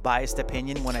 not have a biased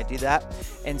opinion when I do that.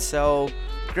 And so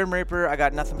Grim Reaper, I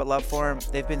got nothing but love for them.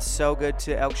 They've been so good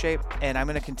to elk shape, and I'm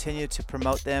going to continue to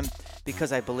promote them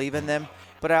because I believe in them.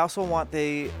 But I also want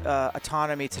the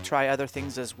autonomy to try other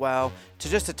things as well,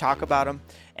 to talk about them.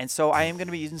 And so I am going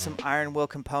to be using some Iron Will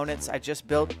components. I just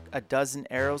built a dozen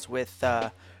arrows with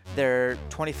their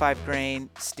 25 grain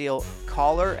steel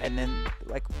collar, and then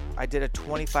like I did a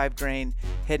 25 grain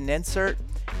hidden insert.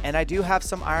 And I do have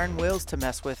some iron wheels to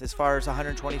mess with as far as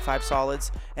 125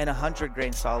 solids and 100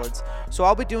 grain solids. So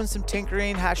I'll be doing some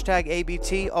tinkering, hashtag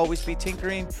ABT, always be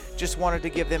tinkering. Just wanted to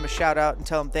give them a shout out and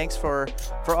tell them thanks for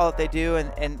all that they do.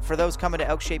 And for those coming to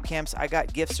Elk Shape camps, I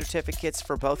got gift certificates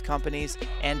for both companies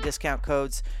and discount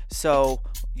codes. So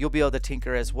you'll be able to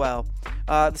tinker as well.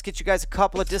 Let's get you guys a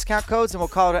couple of discount codes and we'll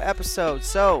call it an episode.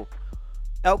 So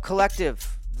Elk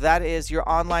Collective. That is your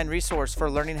online resource for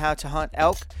learning how to hunt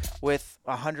elk with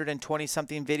 120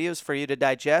 something videos for you to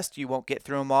digest. You won't get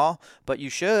through them all, but you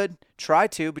should try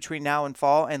to between now and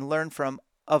fall and learn from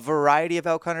a variety of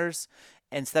elk hunters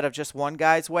instead of just one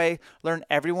guy's way. Learn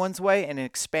everyone's way and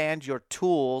expand your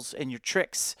tools and your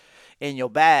tricks in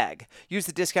your bag. Use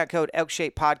the discount code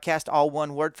ElkShape Podcast, all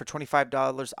one word, for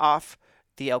 $25 off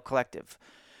the Elk Collective.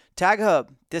 Tag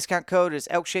Hub, discount code is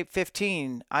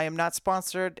ElkShape15. I am not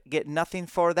sponsored. Get nothing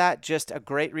for that. Just a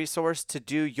great resource to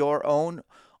do your own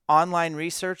online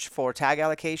research for tag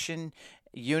allocation,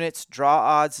 units, draw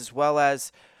odds, as well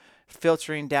as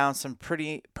filtering down some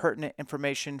pretty pertinent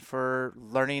information for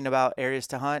learning about areas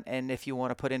to hunt and if you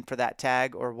want to put in for that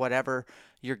tag or whatever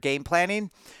you're game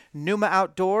planning. Numa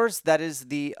Outdoors, that is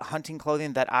the hunting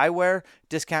clothing that I wear.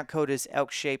 Discount code is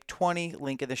ElkShape20.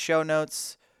 Link in the show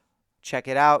notes. Check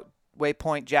it out.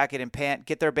 Waypoint jacket and pant.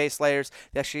 Get their base layers.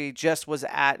 They actually just was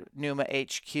at Numa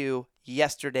HQ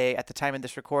yesterday at the time of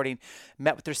this recording.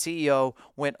 Met with their CEO.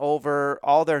 Went over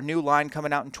all their new line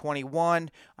coming out in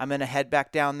 21. I'm going to head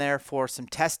back down there for some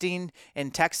testing in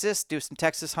Texas. Do some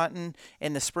Texas hunting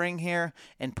in the spring here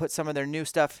and put some of their new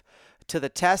stuff to the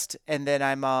test. And then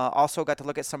I'm also got to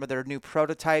look at some of their new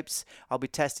prototypes. I'll be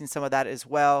testing some of that as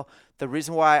well. The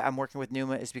reason why I'm working with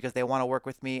Numa is because they want to work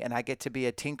with me and I get to be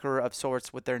a tinkerer of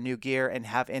sorts with their new gear and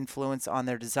have influence on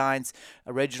their designs.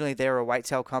 Originally, they were a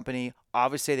whitetail company.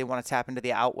 Obviously, they want to tap into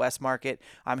the out west market.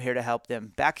 I'm here to help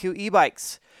them. Baku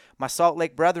e-bikes, my Salt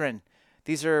Lake brethren.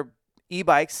 These are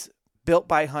e-bikes built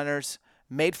by hunters,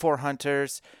 made for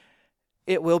hunters.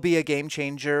 It will be a game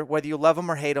changer. Whether you love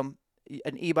them or hate them,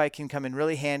 an e-bike can come in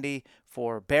really handy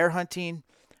for bear hunting,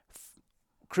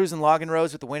 cruising logging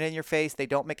roads with the wind in your face. They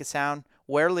don't make a sound.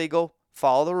 Wear legal.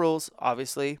 Follow the rules,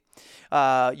 obviously.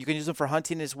 You can use them for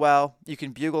hunting as well. You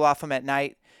can bugle off them at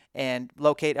night and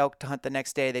locate elk to hunt the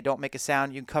next day. They don't make a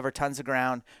sound. You can cover tons of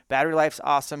ground. Battery life's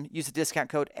awesome. Use the discount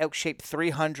code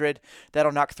ElkShape300.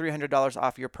 That'll knock $300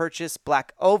 off your purchase.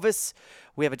 Black Ovis,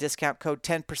 we have a discount code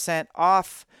 10%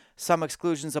 off. Some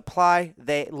exclusions apply.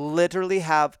 They literally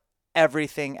have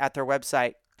everything at their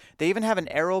website. They even have an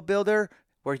arrow builder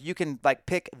where you can like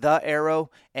pick the arrow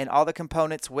and all the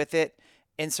components with it,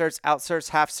 inserts, outserts,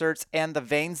 half certs, and the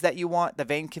vanes that you want, the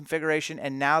vane configuration.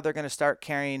 And now they're going to start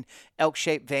carrying elk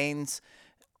shape vanes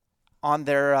on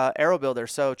their arrow builder.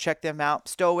 So check them out.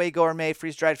 Stowaway Gourmet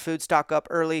freeze dried food, stock up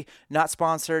early, not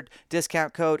sponsored.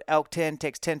 Discount code ELK10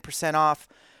 takes 10% off.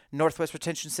 Northwest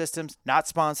Retention Systems, not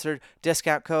sponsored.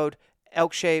 Discount code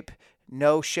ELKShape.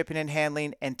 No shipping and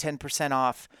handling, and 10%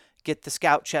 off. Get the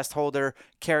Scout chest holder.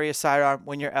 Carry a sidearm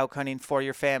when you're elk hunting for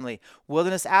your family.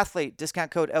 Wilderness Athlete, discount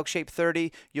code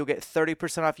ELKShape30. You'll get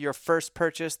 30% off your first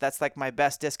purchase. That's like my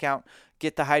best discount.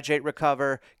 Get the Hydrate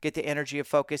Recover. Get the Energy of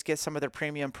Focus. Get some of their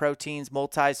premium proteins,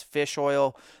 multis, fish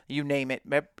oil, you name it.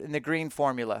 In the green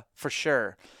formula, for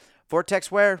sure. Vortex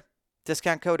Wear,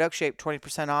 discount code ELKShape,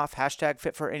 20% off. Hashtag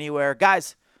fit for anywhere.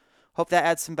 Guys, hope that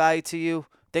adds some value to you.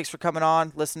 Thanks for coming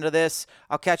on. Listen to this.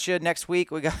 I'll catch you next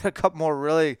week. We got a couple more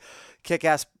really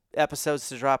kick-ass episodes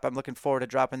to drop. I'm looking forward to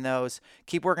dropping those.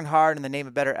 Keep working hard in the name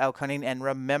of better elk hunting. And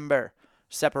remember,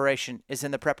 separation is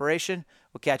in the preparation.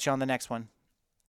 We'll catch you on the next one.